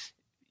Tesla,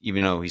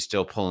 even though he's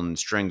still pulling the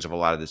strings of a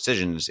lot of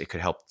decisions, it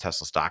could help the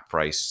Tesla stock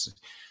price.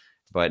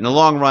 But in the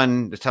long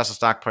run, the Tesla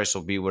stock price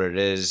will be what it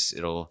is.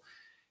 It'll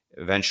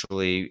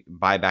eventually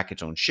buy back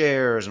its own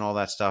shares and all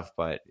that stuff.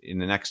 But in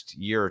the next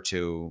year or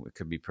two, it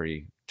could be a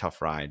pretty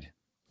tough ride.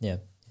 Yeah.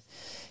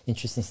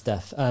 Interesting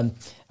stuff. All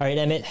right,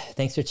 Emmett,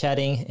 thanks for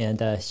chatting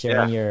and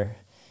sharing your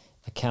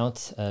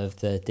account of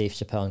the Dave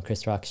Chappelle and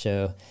Chris Rock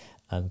show.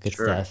 Good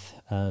Sure. stuff.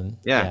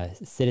 Yeah.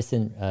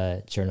 Citizen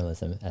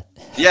journalism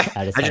Yeah.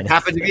 at its I just finest.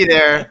 happened to be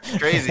there. It's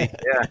crazy.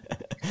 Yeah.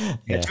 Yeah.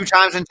 Yeah. 2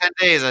 times in 10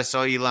 days, I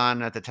saw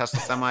Elon at the Tesla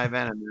Semi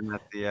event and then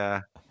at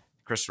the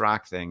Chris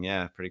Rock thing.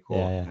 Yeah. Pretty Yeah, cool.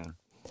 yeah. Yeah.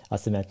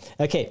 Awesome, man.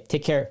 Okay,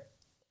 take care.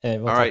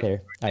 And we'll All talk right.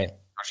 later. All right.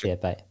 Talk See ya.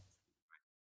 Bye.